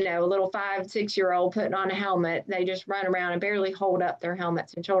 a little 5-6-year-old putting on a helmet. They just run around and barely hold up their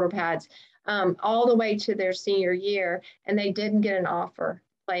helmets and shoulder pads all the way to their senior year, and they didn't get an offer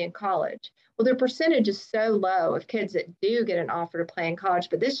to play in college. Well, their percentage is so low of kids that do get an offer to play in college.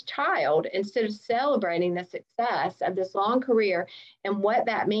 But this child, instead of celebrating the success of this long career and what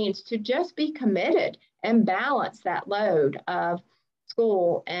that means to just be committed and balance that load of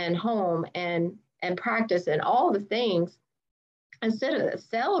school and home and practice and all the things, instead of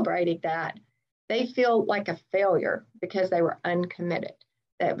celebrating that, they feel like a failure because they were uncommitted,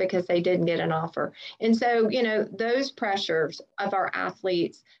 because they didn't get an offer. And so, those pressures of our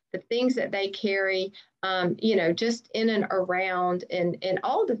athletes, the things that they carry, just in and around and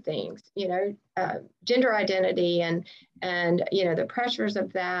all the things, gender identity and the pressures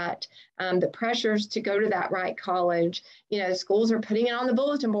of that, the pressures to go to that right college. Schools are putting it on the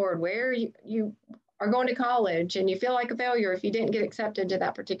bulletin board where you are going to college, and you feel like a failure if you didn't get accepted to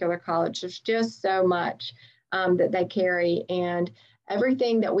that particular college. There's just so much that they carry, and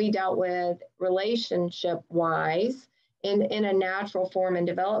everything that we dealt with relationship-wise in a natural form and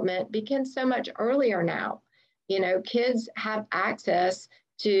development begins so much earlier now. Kids have access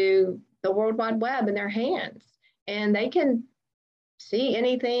to the World Wide Web in their hands, and they can see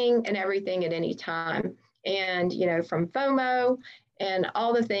anything and everything at any time. And, from FOMO and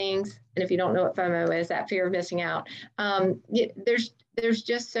all the things, and if you don't know what FOMO is, that fear of missing out, there's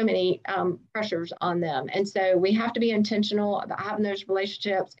just so many pressures on them. And so we have to be intentional about having those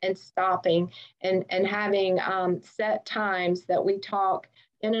relationships and stopping and having set times that we talk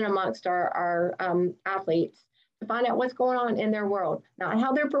in and amongst our athletes to find out what's going on in their world, not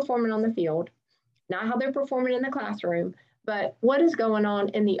how they're performing on the field, not how they're performing in the classroom, but what is going on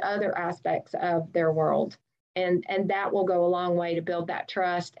in the other aspects of their world. And that will go a long way to build that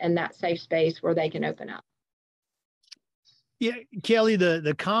trust and that safe space where they can open up. Yeah, Kelly,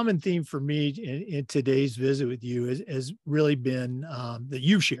 the common theme for me in today's visit with you has really been that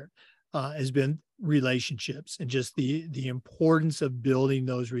you've shared has been relationships and just the importance of building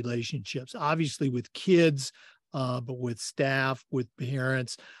those relationships, obviously with kids, but with staff, with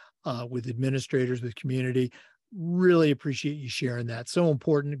parents, with administrators, with community. Really appreciate you sharing that. So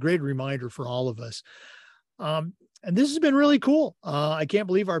important. A great reminder for all of us. And this has been really cool. I can't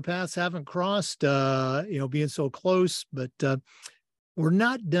believe our paths haven't crossed, being so close, but we're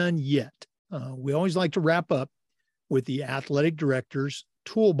not done yet. We always like to wrap up with the athletic director's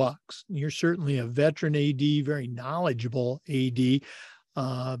toolbox. You're certainly a veteran AD, very knowledgeable AD,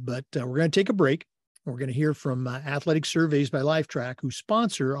 but we're going to take a break. We're going to hear from Athletic Surveys by Lifetrack, who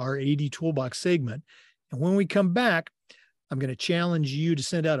sponsor our AD Toolbox segment. And when we come back, I'm going to challenge you to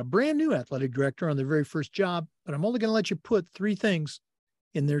send out a brand new athletic director on their very first job, but I'm only going to let you put 3 things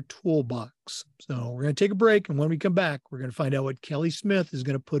in their toolbox. So we're going to take a break. And when we come back, we're going to find out what Kelly Smith is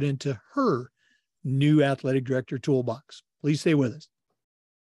going to put into her new athletic director toolbox. Please stay with us.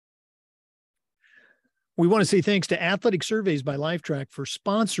 We want to say thanks to Athletic Surveys by Lifetrack for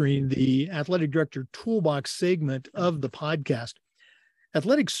sponsoring the Athletic Director Toolbox segment of the podcast.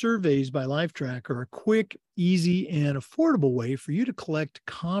 Athletic Surveys by Lifetrack are a quick, easy, and affordable way for you to collect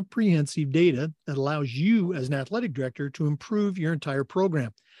comprehensive data that allows you as an athletic director to improve your entire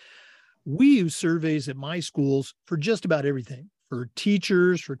program. We use surveys at my schools for just about everything, for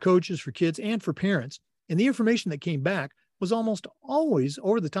teachers, for coaches, for kids, and for parents. And the information that came back was almost always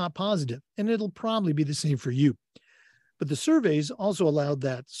over the top positive, and it'll probably be the same for you. But the surveys also allowed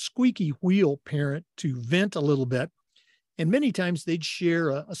that squeaky wheel parent to vent a little bit. And many times they'd share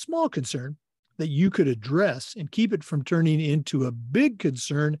a small concern that you could address and keep it from turning into a big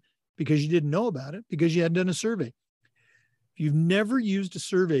concern because you didn't know about it, because you hadn't done a survey. If you've never used a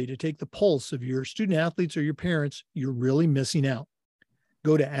survey to take the pulse of your student athletes or your parents, you're really missing out.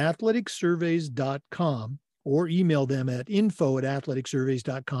 Go to athleticsurveys.com or email them at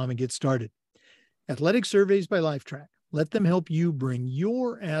info@athleticsurveys.com and get started. Athletic Surveys by Lifetrack. Let them help you bring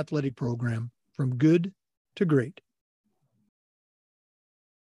your athletic program from good to great.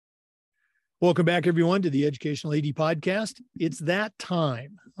 Welcome back, everyone, to the Educational AD Podcast. It's that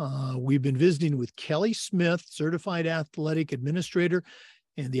time. We've been visiting with Kelly Smith, Certified Athletic Administrator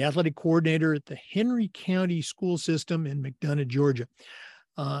and the Athletic Coordinator at the Henry County School System in McDonough, Georgia.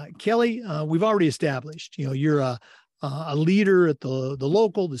 Kelly, we've already established, you're a leader at the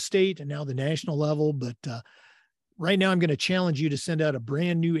local, the state, and now the national level. But right now, I'm going to challenge you to send out a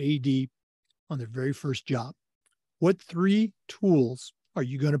brand new AD on their very first job. What 3 tools are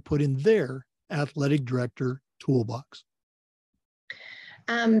you going to put in their athletic director toolbox?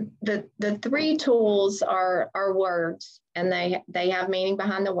 The 3 tools are words, and they have meaning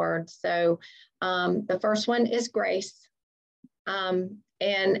behind the words. So the first one is grace. And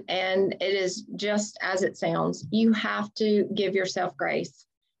it is just as it sounds. You have to give yourself grace.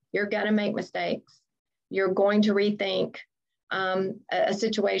 You're going to make mistakes. You're going to rethink a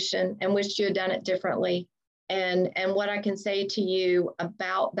situation and wish you had done it differently. And what I can say to you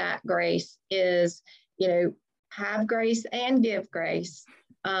about that grace is, have grace and give grace.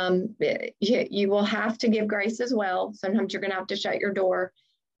 You will have to give grace as well. Sometimes you're going to have to shut your door,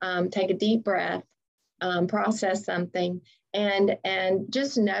 take a deep breath, process something, and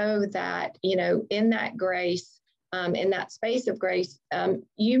just know that, in that grace, in that space of grace,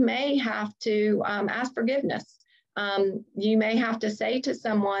 you may have to ask forgiveness. You may have to say to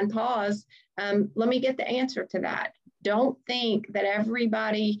someone, pause, let me get the answer to that. Don't think that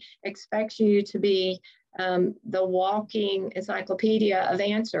everybody expects you to be the walking encyclopedia of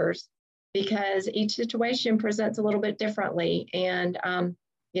answers, because each situation presents a little bit differently. And,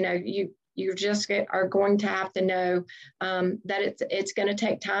 you just are going to have to know that it's going to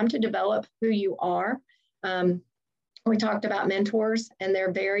take time to develop who you are. We talked about mentors, and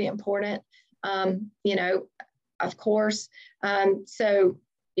they're very important, of course. So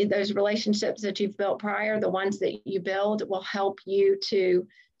those relationships that you've built prior, the ones that you build, will help you to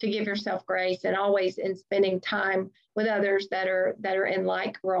give yourself grace, and always in spending time with others that are in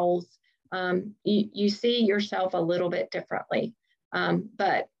like roles. You see yourself a little bit differently,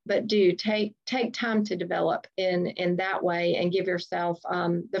 but do take time to develop in that way, and give yourself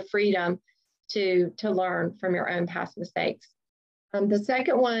the freedom to learn from your own past mistakes. The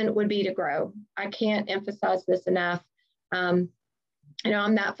second one would be to grow. I can't emphasize this enough. I'm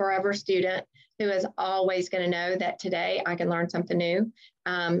that forever student who is always going to know that today I can learn something new.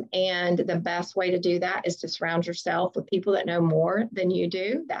 And the best way to do that is to surround yourself with people that know more than you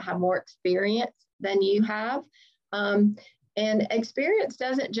do, that have more experience than you have. And experience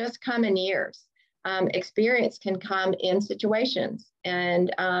doesn't just come in years. Experience can come in situations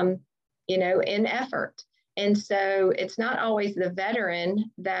and, in effort. And so it's not always the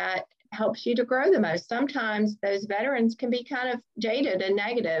veteran that helps you to grow the most. Sometimes those veterans can be kind of jaded and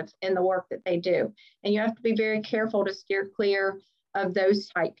negative in the work that they do. And you have to be very careful to steer clear of those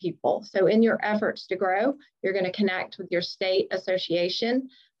type people. So in your efforts to grow, you're going to connect with your state association.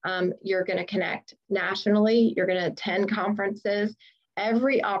 You're going to connect nationally. You're going to attend conferences.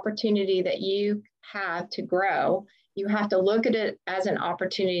 Every opportunity that you have to grow, you have to look at it as an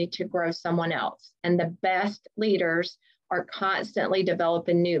opportunity to grow someone else. And the best leaders are constantly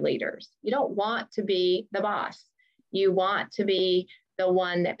developing new leaders. You don't want to be the boss. You want to be the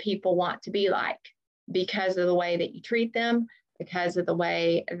one that people want to be like, because of the way that you treat them, because of the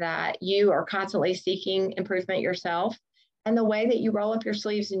way that you are constantly seeking improvement yourself, and the way that you roll up your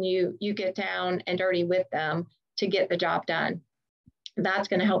sleeves and you get down and dirty with them to get the job done. That's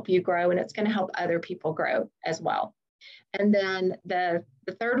going to help you grow, and it's going to help other people grow as well. And then the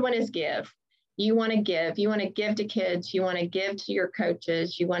third one is give. You want to give. You want to give to kids. You want to give to your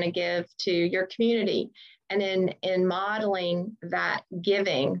coaches. You want to give to your community. And in modeling that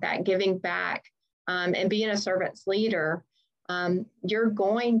giving back, and being a servant's leader, you're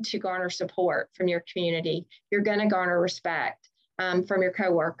going to garner support from your community. You're going to garner respect from your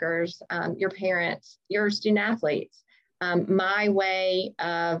coworkers, your parents, your student athletes. My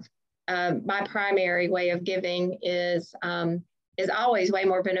primary way of giving is always way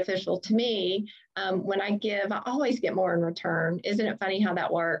more beneficial to me. When I give, I always get more in return. Isn't it funny how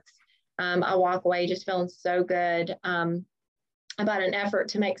that works? I walk away just feeling so good about an effort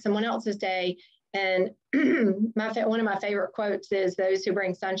to make someone else's day. And one of my favorite quotes is, "Those who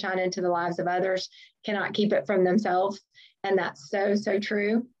bring sunshine into the lives of others cannot keep it from themselves." And that's so, so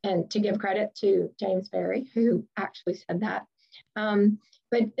true. And to give credit to James Berry, who actually said that.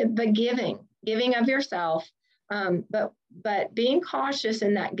 But giving of yourself, But being cautious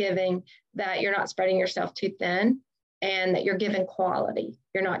in that giving, that you're not spreading yourself too thin, and that you're giving quality.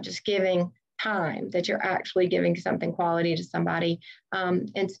 You're not just giving time, that you're actually giving something quality to somebody,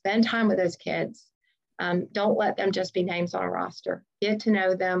 and spend time with those kids. Don't let them just be names on a roster. Get to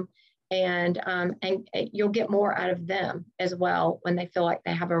know them, and you'll get more out of them as well when they feel like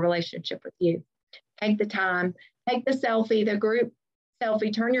they have a relationship with you. Take the time, take the selfie, the group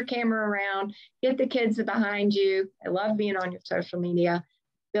selfie, turn your camera around, get the kids behind you. I love being on your social media,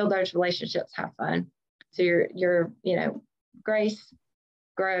 build those relationships, have fun. So you're grace,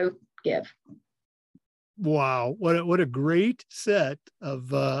 grow, give. Wow, what a great set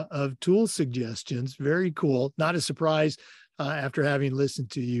of tool suggestions. Very cool. Not a surprise after having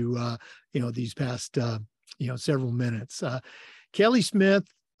listened to you, these past several minutes. Kelly Smith,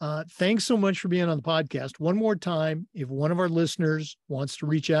 thanks so much for being on the podcast. One more time, if one of our listeners wants to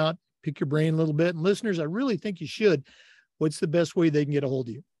reach out, pick your brain a little bit, and listeners, I really think you should. What's the best way they can get a hold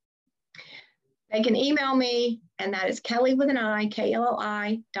of you? They can email me, and that is Kelly with an I,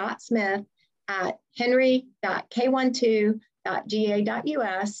 KLLI.Smith at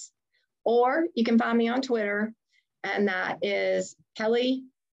henry.k12.ga.us, or you can find me on Twitter, and that is Kelly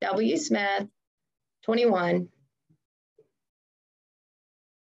W. Smith 21.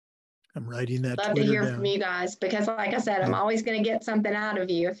 I'm writing that. Love Twitter to hear down from you guys, because like I said, I'm always going to get something out of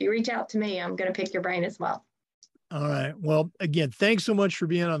you. If you reach out to me, I'm going to pick your brain as well. All right. Well, again, thanks so much for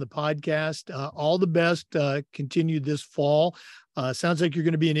being on the podcast. All the best. Continue this fall. Sounds like you're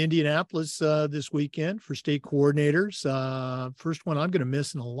going to be in Indianapolis this weekend for state coordinators. First one I'm going to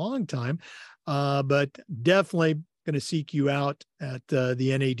miss in a long time, but definitely going to seek you out at the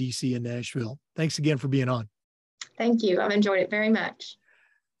NADC in Nashville. Thanks again for being on. Thank you. I've enjoyed it very much.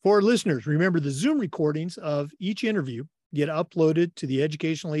 For listeners, remember the Zoom recordings of each interview get uploaded to the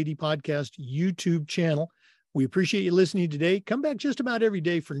Educational AD Podcast YouTube channel. We appreciate you listening today. Come back just about every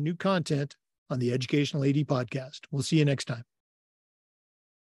day for new content on the Educational AD Podcast. We'll see you next time.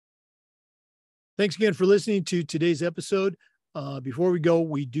 Thanks again for listening to today's episode. Before we go,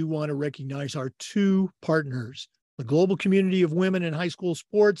 we do want to recognize our two partners, the Global Community of Women in High School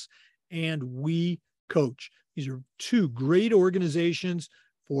Sports and We Coach. These are two great organizations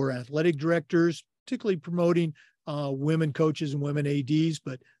for athletic directors, particularly promoting women coaches and women ADs,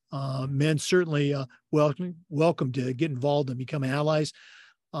 but men certainly welcome to get involved and become allies.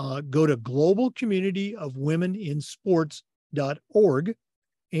 Go to globalcommunityofwomeninsports.org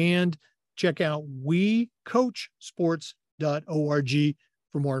and check out wecoachsports.org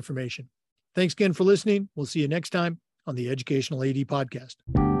for more information. Thanks again for listening. We'll see you next time on the Educational AD Podcast.